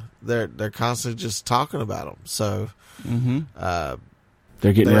Zootopia. They're constantly just talking about them. So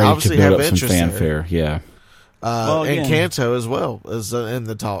They're getting They ready to obviously build have up some interest there. fanfare. Yeah. Well, and again- Kanto as well is in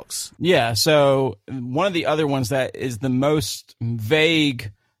the talks. Yeah, so one of the other ones that is the most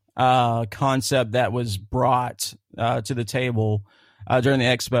vague concept that was brought to the table during the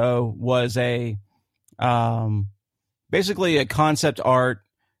expo was basically a concept art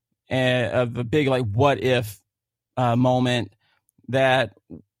of a big like what if moment that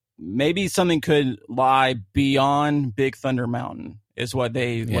maybe something could lie beyond Big Thunder Mountain is what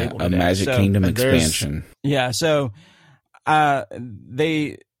they labeled A it as. Magic So- Kingdom and there's- expansion. Yeah, so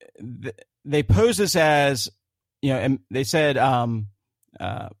they posed this as, and they said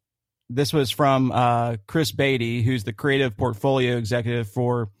this was from Chris Beatty, who's the creative portfolio executive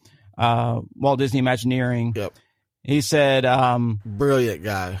for Walt Disney Imagineering. Yep. He said, Brilliant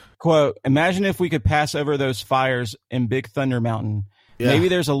guy. quote, "Imagine if we could pass over those fires in Big Thunder Mountain. Yeah. Maybe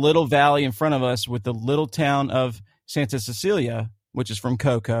there's a little valley in front of us with the little town of Santa Cecilia, which is from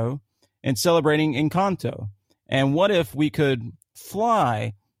Coco, and celebrating Encanto. And what if we could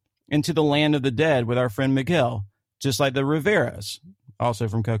fly into the land of the dead with our friend Miguel, just like the Riveras, also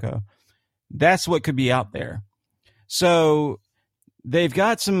from Coco? That's what could be out there." So they've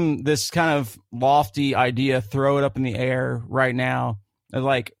got this kind of lofty idea, throw it up in the air right now. They're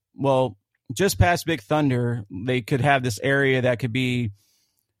like, well, just past Big Thunder, they could have this area that could be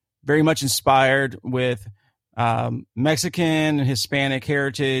very much inspired with Mexican and Hispanic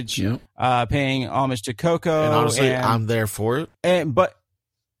heritage, paying homage to Coco. And honestly, I'm there for it. But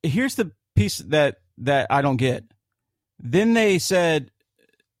here's the piece that I don't get. Then they said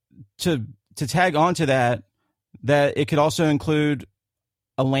to tag onto that it could also include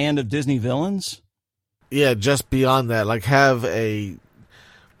a land of Disney villains. Yeah, just beyond that, like have a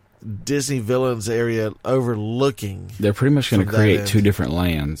Disney villains area overlooking. They're pretty much going to create two different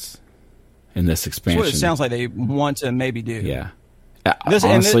lands in this expansion. That's what it sounds like they want to maybe do. Yeah.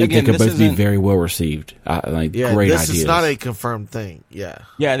 Honestly, they could both be very well received. Great ideas. This is not a confirmed thing. Yeah.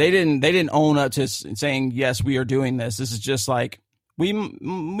 Yeah, they didn't own up to saying, yes, we are doing this. This is just like, we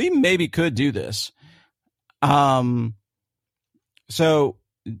maybe could do this. So,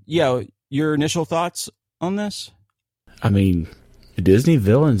 yeah, your initial thoughts on this? I mean, Disney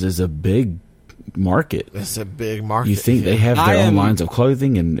villains is a big market. It's a big market. You think they have their own lines of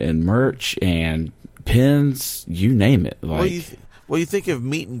clothing and merch and pins, you name it. Like, well, you think of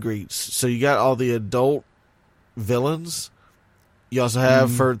meet and greets. So you got all the adult villains. You also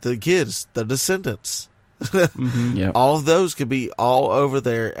have for the kids, the descendants. Yep. All of those could be all over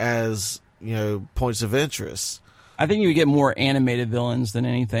there as, points of interest. I think you would get more animated villains than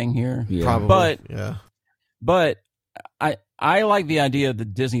anything here. Yeah. Probably. But I like the idea of the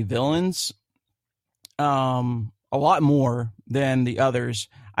Disney villains a lot more than the others.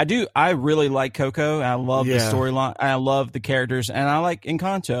 I really like Coco, and I love the storyline, and I love the characters, and I like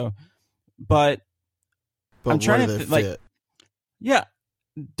Encanto. But I'm trying to fit?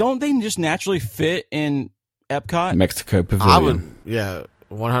 Don't they just naturally fit in Epcot? Mexico Pavilion.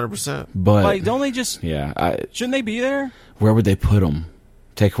 100%. But don't they just? Yeah, shouldn't they be there? Where would they put them?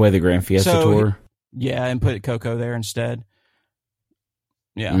 Take away the Grand Fiesta Tour? Yeah, and put Coco there instead.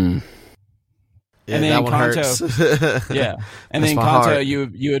 Yeah. Yeah, and then that one hurts. Yeah, and then Encanto,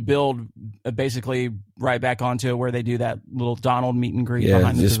 you would build basically right back onto where they do that little Donald meet and greet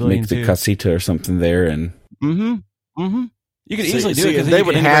behind the pavilion. Just make the casita or something there, and you could easily do it because they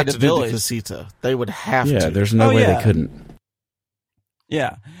would have to do the casita. They would have to. Yeah, there's no way they couldn't.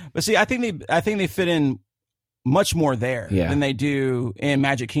 Yeah, but see, I think they fit in much more there than they do in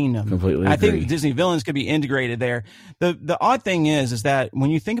Magic Kingdom. Completely I agree. think Disney villains could be integrated there. The odd thing is that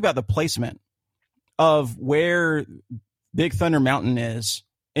when you think about the placement of where Big Thunder Mountain is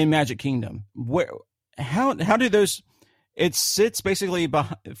in Magic Kingdom, how do those? It sits basically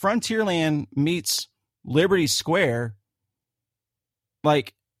behind Frontierland meets Liberty Square,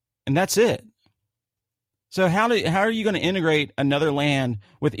 and that's it. So how are you going to integrate another land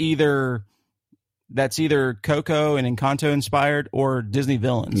with either Coco and Encanto inspired or Disney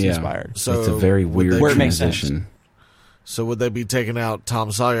villains inspired? So it's a very weird transition. So would they be taking out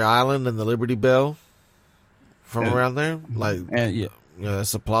Tom Sawyer Island and the Liberty Bell from around there?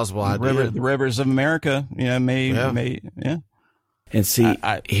 That's a plausible idea. The rivers of America, may. And see,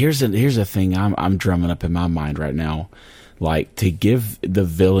 here's the thing I'm drumming up in my mind right now, to give the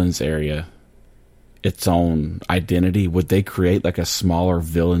villains area its own identity, would they create a smaller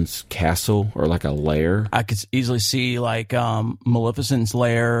villain's castle or a lair? I could easily see Maleficent's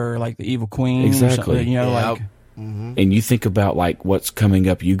lair, or the Evil Queen. Exactly. And you think about what's coming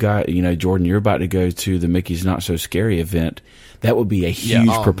up. You got, Jordan, you're about to go to the Mickey's Not So Scary event. That would be a huge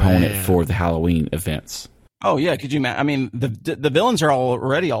proponent for the Halloween events. Oh yeah, could you imagine? I mean, the villains are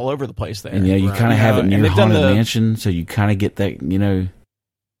already all over the place there. And you kind of have it near Haunted Mansion, so you kind of get that,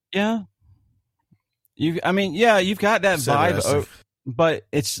 Yeah. You've got that vibe, but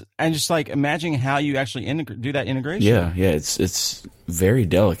I'm just imagining how you actually do that integration. Yeah, it's very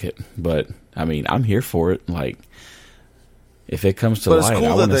delicate, but I mean, I'm here for it. If it comes to light,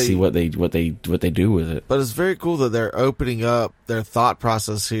 I want to see what they do with it. But it's very cool that they're opening up their thought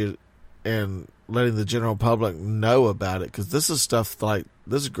process here and letting the general public know about it, because this is stuff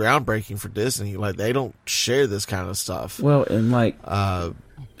this is groundbreaking for Disney. They don't share this kind of stuff. Well, and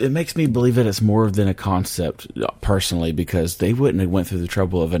it makes me believe that it's more than a concept, personally, because they wouldn't have went through the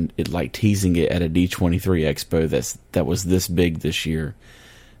trouble of teasing it at a D23 Expo that was this big this year,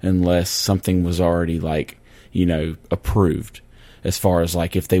 unless something was already approved. As far as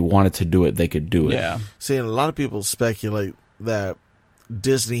if they wanted to do it, they could do it. Yeah. See, and a lot of people speculate that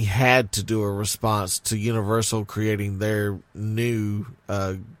Disney had to do a response to Universal creating their new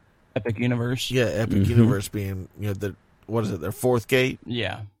Epic Universe. Yeah, Epic Universe being their fourth gate?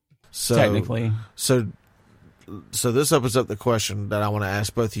 Yeah. So technically. So this opens up the question that I want to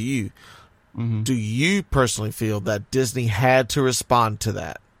ask both of you. Do you personally feel that Disney had to respond to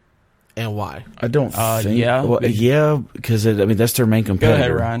that? and why? I don't think. Yeah. Well, yeah, because that's their main competitor. Go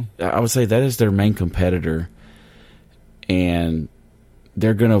ahead, Ryan. I would say that is their main competitor, and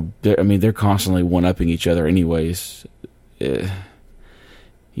they're they're constantly one-upping each other, anyways.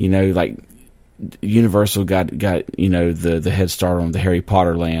 Like Universal got the head start on the Harry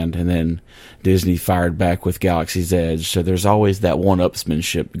Potter land, and then Disney fired back with Galaxy's Edge. So there's always that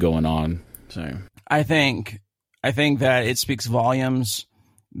one-upsmanship going on. So I think that it speaks volumes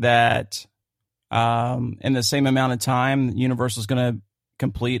that in the same amount of time, Universal's going to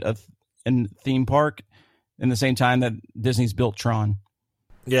complete a theme park in the same time that Disney's built Tron.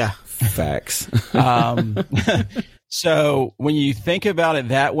 Yeah, facts. So when you think about it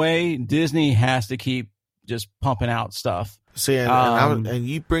that way, Disney has to keep just pumping out stuff. See, and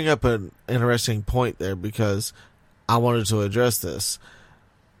you bring up an interesting point there, because I wanted to address this.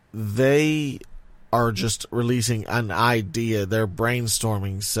 They are just releasing an idea. They're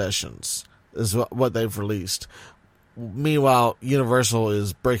brainstorming sessions is what they've released. Meanwhile, Universal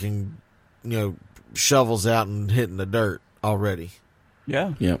is breaking, shovels out and hitting the dirt already.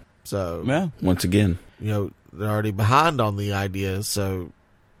 Yeah. Yep. So yeah. Once again, they're already behind on the idea. So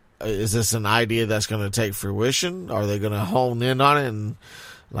is this an idea that's going to take fruition? Are they going to hone in on it and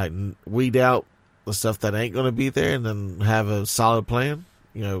like weed out the stuff that ain't going to be there and then have a solid plan?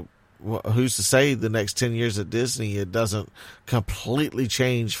 Who's to say the next 10 years at Disney it doesn't completely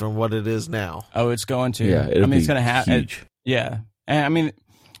change from what it is now? Oh, it's going to. Yeah, it's going to happen. Yeah, and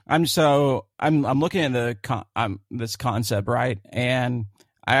I'm looking at this concept, right? And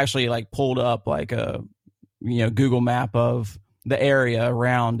I actually pulled up a Google map of the area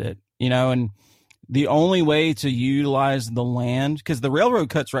around it, and the only way to utilize the land, because the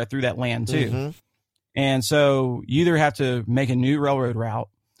railroad cuts right through that land too. Mm-hmm. And so you either have to make a new railroad route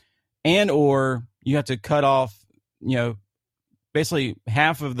or you have to cut off, basically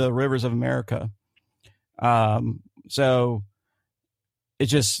half of the rivers of America. So it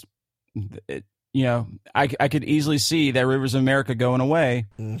just, I could easily see that rivers of America going away.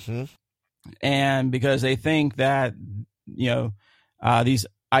 Mm-hmm. And because they think that, these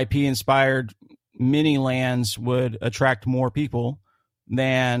IP inspired mini lands would attract more people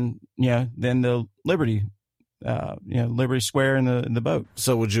than the Liberty, Liberty Square and the boat.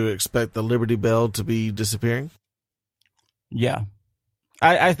 So would you expect the Liberty Bell to be disappearing? Yeah.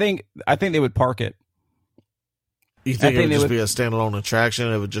 I think they would park it. You think it would just be a standalone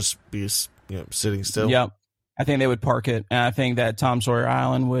attraction? It would just be, sitting still? Yep. I think they would park it. And I think that Tom Sawyer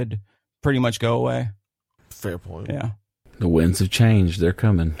Island would pretty much go away. Fair point. Yeah. The winds have changed. They're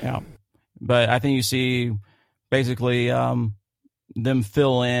coming. Yeah. But I think you see basically them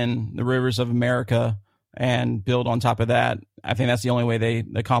fill in the rivers of America and build on top of that. I think that's the only way they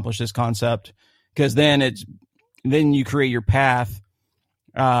accomplish this concept, because then you create your path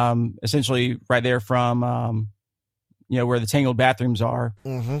essentially right there from where the tangled bathrooms are,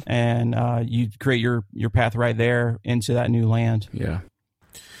 mm-hmm. and you create your path right there into that new land. Yeah.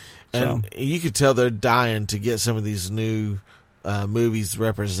 And you could tell they're dying to get some of these new movies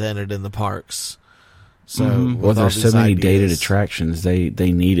represented in the parks. So, well, there's so many dated attractions. They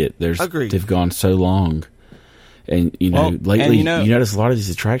need it. Agreed. They've gone so long, and lately you notice a lot of these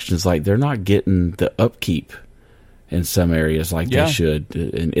attractions they're not getting the upkeep in some areas they should.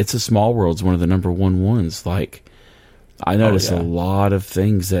 And It's a Small World's one of the number one ones. I notice a lot of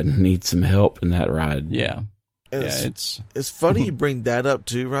things that need some help in that ride. Yeah. It's funny you bring that up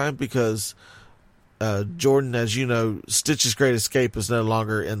too, Ryan, because Jordan, as you know, Stitch's Great Escape is no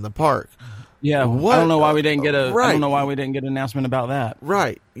longer in the park. Yeah, I don't know why we didn't get I don't know why we didn't get an announcement about that.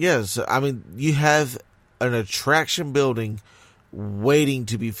 Right. Yes. I mean, you have an attraction building waiting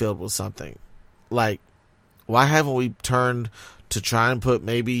to be filled with something. Why haven't we turned to try and put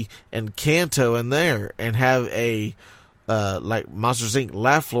maybe Encanto in there and have a Monsters Inc.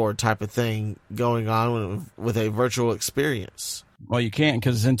 Laugh Floor type of thing going on with a virtual experience? Well, you can't,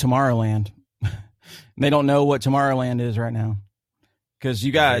 because it's in Tomorrowland. They don't know what Tomorrowland is right now, because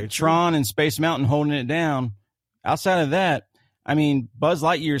you got Tron and Space Mountain holding it down. Outside of that, Buzz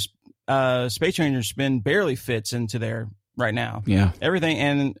Lightyear's Space Ranger spin barely fits into there right now. Yeah, everything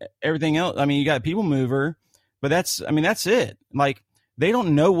else. You got People Mover, but that's it. They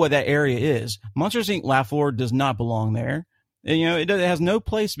don't know what that area is. Monsters Inc. Laugh Floor does not belong there. It has no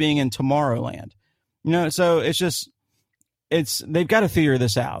place being in Tomorrowland. So they've got to figure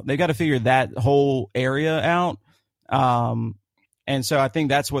this out. They've got to figure that whole area out. And so I think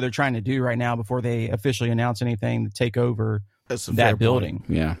that's what they're trying to do right now before they officially announce anything to take over that building. Point.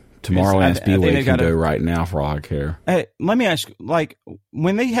 Yeah. Tomorrowland Speedway can go right now for all I care. Hey, let me ask,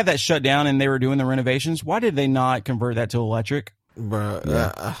 when they had that shut down and they were doing the renovations, why did they not convert that to electric? Bruh,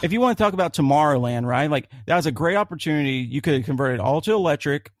 Yeah. If you want to talk about Tomorrowland, right? Like that was a great opportunity. You could have converted all to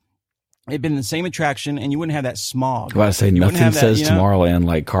electric. It'd been the same attraction, and you wouldn't have that smog. Well, I say You wouldn't nothing have that, says you know? Tomorrowland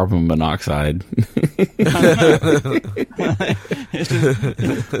like carbon monoxide. It's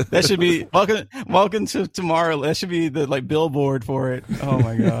just- that should be welcome to Tomorrow. That should be the like billboard for it. Oh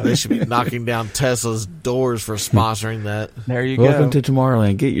my god! they should be knocking down Tesla's doors for sponsoring that. There you Welcome go. to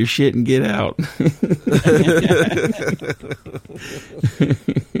Tomorrowland. Get your shit and get out.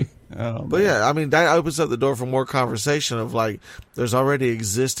 Oh, But yeah, I mean, that opens up the door for more conversation of like, there's already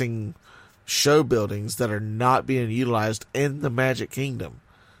existing show buildings that are not being utilized in the Magic Kingdom.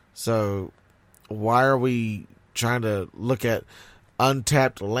 So why are we trying to look at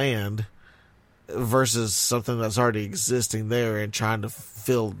untapped land versus something that's already existing there and trying to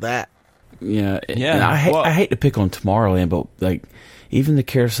fill that? Yeah. Yeah, And well- I hate to pick on Tomorrowland, but like even the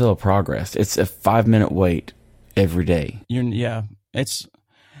Carousel of Progress, it's a 5-minute wait every day.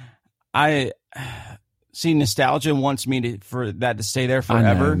 I see nostalgia wants me for that to stay there I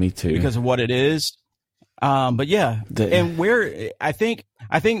know, forever. me too. Because of what it is. But yeah, and where I think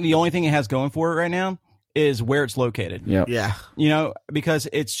the only thing it has going for it right now is where it's located. Yep. Yeah. You know, because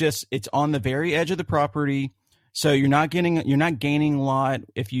it's on the very edge of the property, so you're not gaining a lot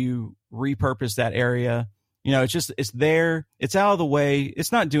if you repurpose that area. You know, it's there, it's out of the way,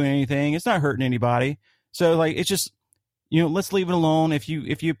 it's not doing anything, it's not hurting anybody. So like it's just, you know, let's leave it alone. If you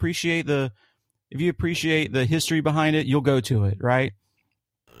appreciate the history behind it, you'll go to it, right?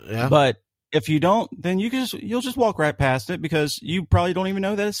 Yeah. But if you don't, then you'll just walk right past it because you probably don't even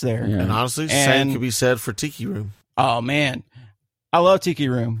know that it's there. Yeah. And honestly, same could be said for Tiki Room. Oh man, I love Tiki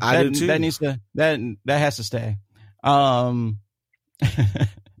Room. I do too. That needs to that has to stay. One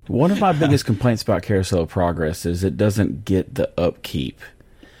of my biggest complaints about Carousel of Progress is it doesn't get the upkeep.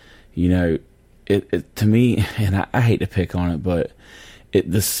 You know, it to me, and I hate to pick on it, but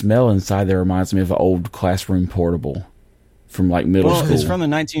the smell inside there reminds me of an old classroom portable from like middle school. It's from the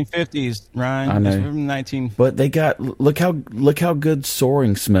 1950s, Ryan. I know. It's from the 19. But they got look how good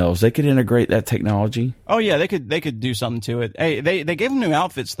soaring smells. They could integrate that technology. Oh yeah, they could do something to it. Hey, they gave them new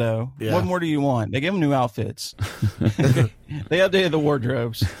outfits though. Yeah. What more do you want? They gave them new outfits. They updated the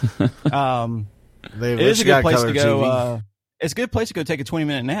wardrobes. They It is a good place to color go. TV. It's a good place to go take a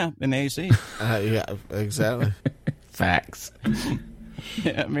 20-minute nap in the AC. Yeah, exactly. Facts.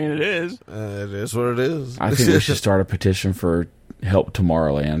 Yeah, I mean, it is. It is what it is. I think we should start a petition for Help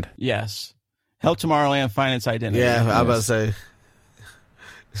Tomorrowland. Yes. Help Tomorrowland find its identity. Yeah, I was about to say.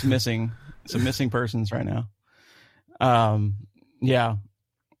 It's missing. Some missing persons right now. Yeah.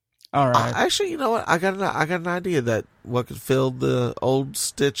 All right. Actually, you know what? I got an idea that what could fill the old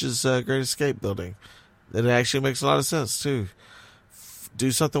Stitch's Great Escape building. That it actually makes a lot of sense too.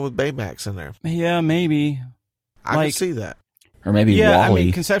 Do something with Baymax in there. Yeah, maybe. I can see that. Or maybe Yeah, Wally. I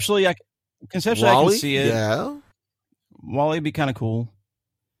mean, conceptually, I can see it. Yeah. Wally would be kind of cool.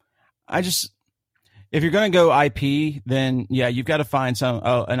 If you're going to go IP, then yeah, you've got to find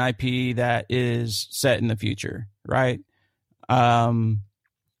an IP that is set in the future, right?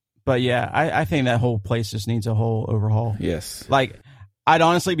 But yeah, I think that whole place just needs a whole overhaul. Yes. Like, I'd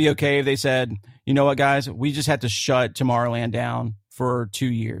honestly be okay if they said, you know what, guys, we just had to shut Tomorrowland down for 2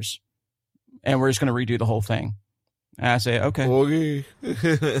 years, and we're just going to redo the whole thing. And I say, okay,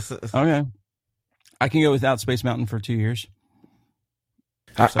 okay, I can go without Space Mountain for 2 years.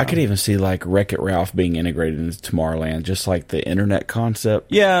 I could even see like Wreck-It Ralph being integrated into Tomorrowland, just like the internet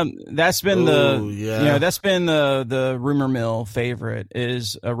concept. Yeah, that's been yeah. the rumor mill favorite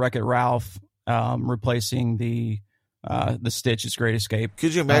is a Wreck-It Ralph replacing the Stitch's Great Escape.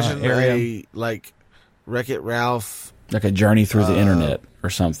 Could you imagine area. a like Wreck-It Ralph? Like a journey through the internet or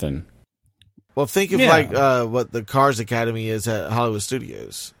something. Well, think of like what the Cars Academy is at Hollywood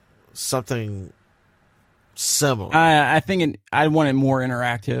Studios. Something similar. I think I want it more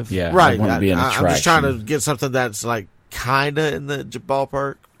interactive. Yeah, right. I want to be an attraction. I'm just trying to get something that's like kind of in the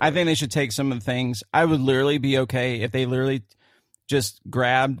ballpark. I think they should take some of the things. I would literally be okay if they literally just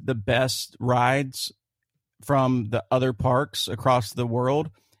grabbed the best rides from the other parks across the world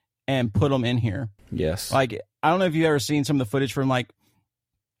and put them in here. Yes. Like, I don't know if you've ever seen some of the footage from like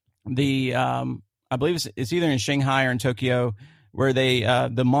the I believe it's either in Shanghai or in Tokyo where they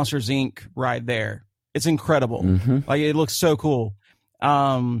the Monsters Inc. ride there. It's incredible. Mm-hmm. Like, it looks so cool.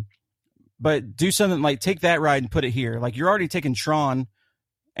 But do something like take that ride and put it here. Like, you're already taking Tron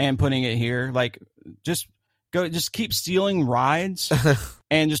and putting it here. Like, just keep stealing rides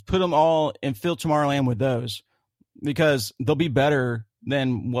and just put them all and fill Tomorrowland with those because they'll be better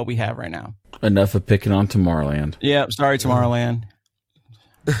than what we have right now. Enough of picking on Tomorrowland. Yeah, sorry, Tomorrowland.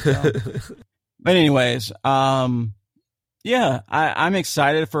 So. But anyways, Yeah, I'm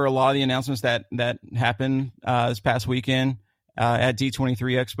excited for a lot of the announcements that happened this past weekend at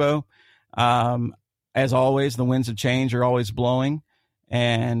D23 Expo. As always, the winds of change are always blowing,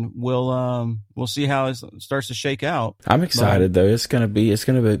 and we'll see how it starts to shake out. I'm excited though. It's gonna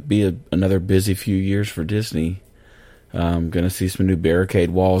be another busy few years for Disney. Gonna see some new barricade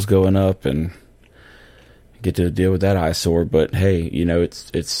walls going up and get to deal with that eyesore. But hey,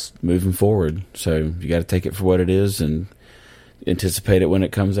 it's moving forward, so you got to take it for what it is and anticipate it when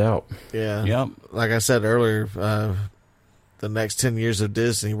it comes out. Yeah. Yep. Like I said earlier, the next 10 years of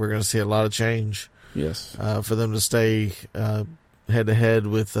Disney, we're going to see a lot of change. Yes. For them to stay head to head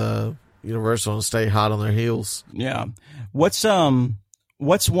with Universal and stay hot on their heels. Yeah. What's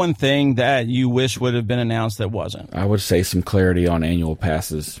one thing that you wish would have been announced that wasn't? I would say some clarity on annual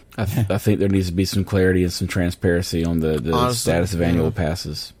passes. I think there needs to be some clarity and some transparency on the Honestly, status of annual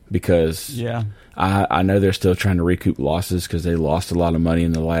passes, because I know they're still trying to recoup losses because they lost a lot of money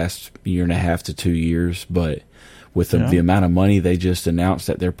in the last year and a half to 2 years. But with the amount of money they just announced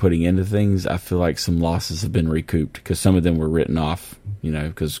that they're putting into things, I feel like some losses have been recouped because some of them were written off,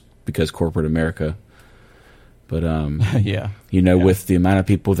 because corporate America. But with the amount of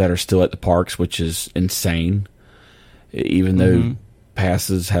people that are still at the parks, which is insane, even though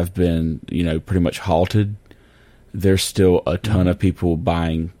passes have been, pretty much halted, there's still a ton of people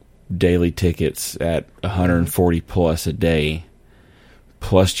buying daily tickets at 140 plus a day,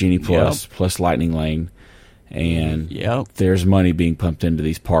 plus Genie Plus, plus Lightning Lane. And there's money being pumped into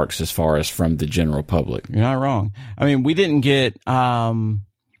these parks as far as from the general public. You're not wrong. I mean, we didn't get, I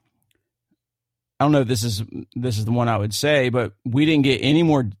don't know if this is the one I would say, but we didn't get any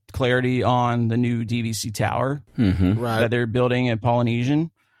more clarity on the new DVC tower that they're building at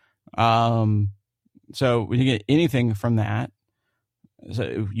Polynesian. So we didn't get anything from that.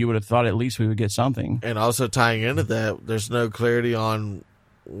 So you would have thought at least we would get something. And also tying into that, there's no clarity on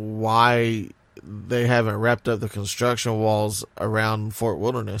why they haven't wrapped up the construction walls around Fort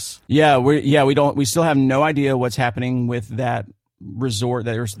Wilderness. We still have no idea what's happening with that resort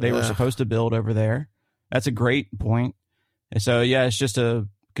that they were supposed to build over there. That's a great point. And so it's just a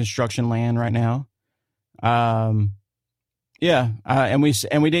construction land right now. And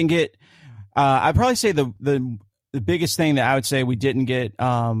we didn't get. I'd probably say the biggest thing that I would say we didn't get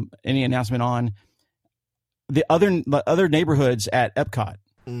any announcement on the other neighborhoods at Epcot.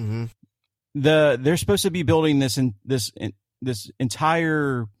 Mm-hmm. They're supposed to be building this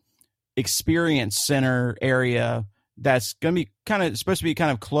entire experience center area that's going to be supposed to be kind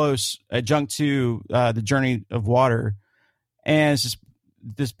of close, adjunct to the Journey of Water, and it's just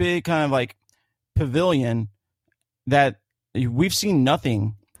this big kind of like pavilion that we've seen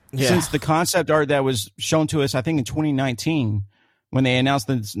nothing since the concept art that was shown to us, I think in 2019 when they announced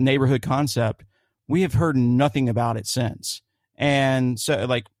this neighborhood concept. We have heard nothing about it since, and so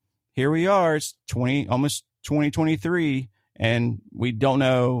here we are, it's almost 2023, and we don't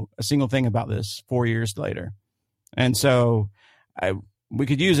know a single thing about this 4 years later. And so we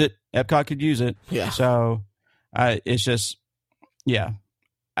could use it. Epcot could use it. Yeah. So it's just,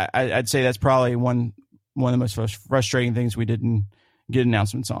 I'd say that's probably one of the most frustrating things we didn't get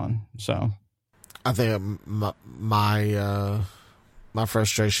announcements on. So I think my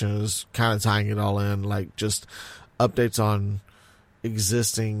frustration is kind of tying it all in, like just updates on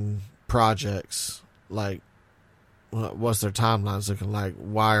existing projects, like what's their timelines looking like?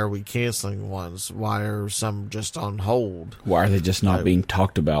 Why are we canceling ones? Why are some just on hold? Why are they just not being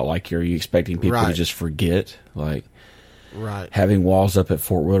talked about? Like, are you expecting people to just forget? Like, having walls up at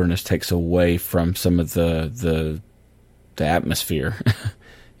Fort Wilderness takes away from some of the atmosphere.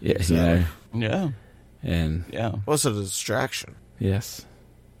 Exactly. And what's a distraction? Yes.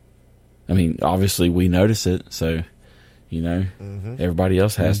 I mean, obviously we notice it, so everybody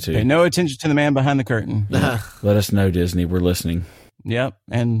else has to. Pay no attention to the man behind the curtain. Let us know, Disney. We're listening. Yep,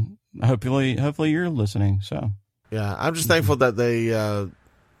 and hopefully you're listening. So I'm just thankful that they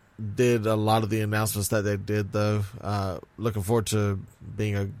did a lot of the announcements that they did, though. Looking forward to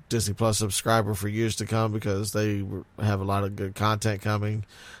being a Disney Plus subscriber for years to come because they have a lot of good content coming.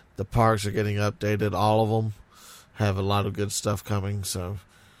 The parks are getting updated. All of them have a lot of good stuff coming. So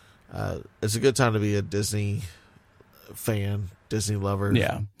it's a good time to be a Disney fan, Disney lover.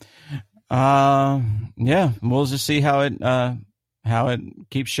 We'll just see how it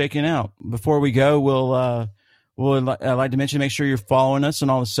keeps shaking out. Before we go, I'd like to mention, make sure you're following us on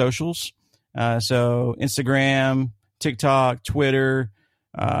all the socials. So Instagram, TikTok, Twitter,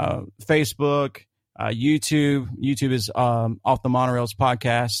 Facebook, YouTube. YouTube is Off the Monorails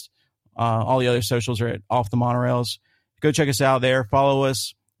podcast. All the other socials are at Off the Monorails. Go check us out there. Follow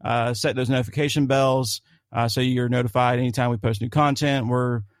us. Set those notification bells. so you're notified anytime we post new content.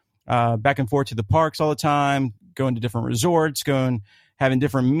 We're back and forth to the parks all the time, going to different resorts, having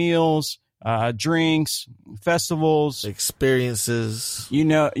different meals, drinks, festivals, experiences. You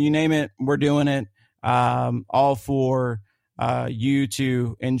name it, we're doing it. All for you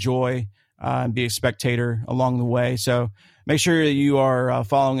to enjoy and be a spectator along the way. So make sure that you are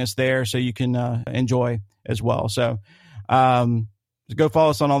following us there so you can enjoy as well. So go follow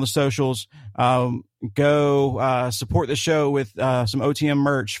us on all the socials. Go support the show with some OTM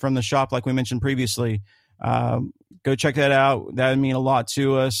merch from the shop, like we mentioned previously. Go check that out. That would mean a lot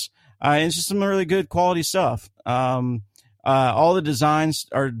to us. And it's just some really good quality stuff. All the designs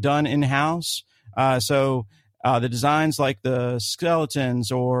are done in-house. So the designs like the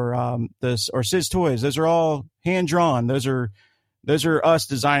skeletons or Sid's toys, those are all hand drawn. Those are us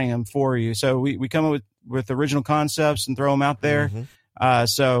designing them for you. So we come up with original concepts and throw them out there. Mm-hmm.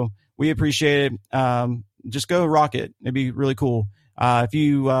 So we appreciate it. Just go rock it. It'd be really cool.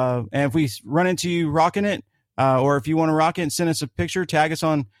 If we run into you rocking it, or if you want to rock it and send us a picture, tag us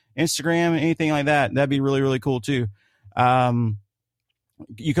on Instagram, anything like that. That'd be really, really cool too.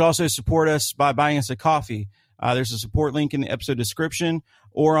 You can also support us by buying us a coffee. There's a support link in the episode description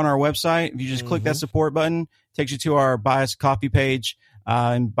or on our website. If you just click that support button, it takes you to our buy us a coffee page.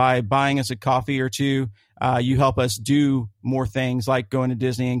 And by buying us a coffee or two, you help us do more things like going to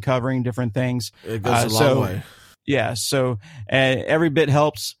Disney and covering different things. It goes a long way. Yeah. So every bit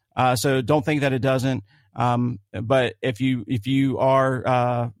helps. So don't think that it doesn't. But if you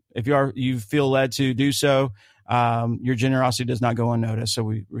feel led to do so, your generosity does not go unnoticed. So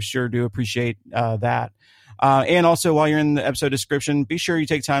we sure do appreciate that. And also, while you're in the episode description, be sure you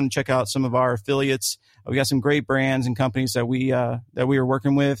take time to check out some of our affiliates. We got some great brands and companies that we are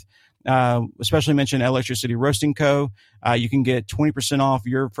working with. Especially mention Electricity Roasting Co. You can get 20% off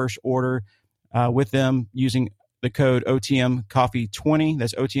your first order with them using the code OTM Coffee 20.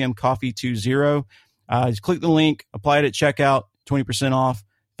 That's OTM Coffee 20. Just click the link, apply it at checkout, 20% off.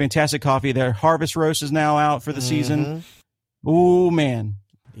 Fantastic coffee. Their Harvest Roast is now out for the season. Oh man,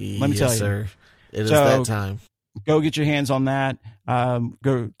 let me tell you, sir. It is that time. Go get your hands on that.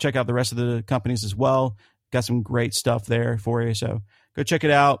 Go check out the rest of the companies as well. Got some great stuff there for you. So go check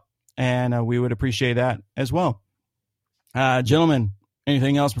it out, and we would appreciate that as well. Gentlemen,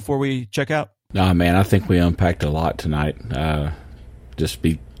 anything else before we check out? Nah, man, I think we unpacked a lot tonight. Just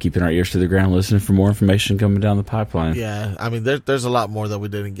be keeping our ears to the ground, listening for more information coming down the pipeline. Yeah, I mean, there's a lot more that we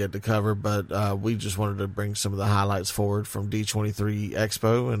didn't get to cover, but we just wanted to bring some of the highlights forward from D23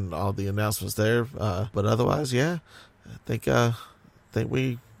 Expo and all the announcements there. But otherwise, yeah, I think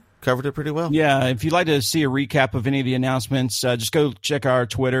we covered it pretty well. Yeah, if you'd like to see a recap of any of the announcements, just go check our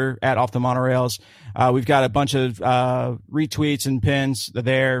Twitter at Off the Monorails. We've got a bunch of retweets and pins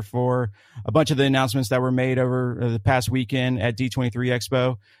there for a bunch of the announcements that were made over the past weekend at D23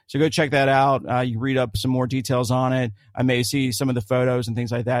 Expo. So go check that out. You can read up some more details on it. I may see some of the photos and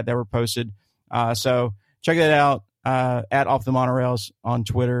things like that were posted. So check that out at Off the Monorails on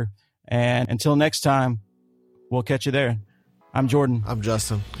Twitter. And until next time, we'll catch you there. I'm Jordan. I'm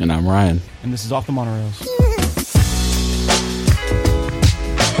Justin. And I'm Ryan. And this is Off the Monorails.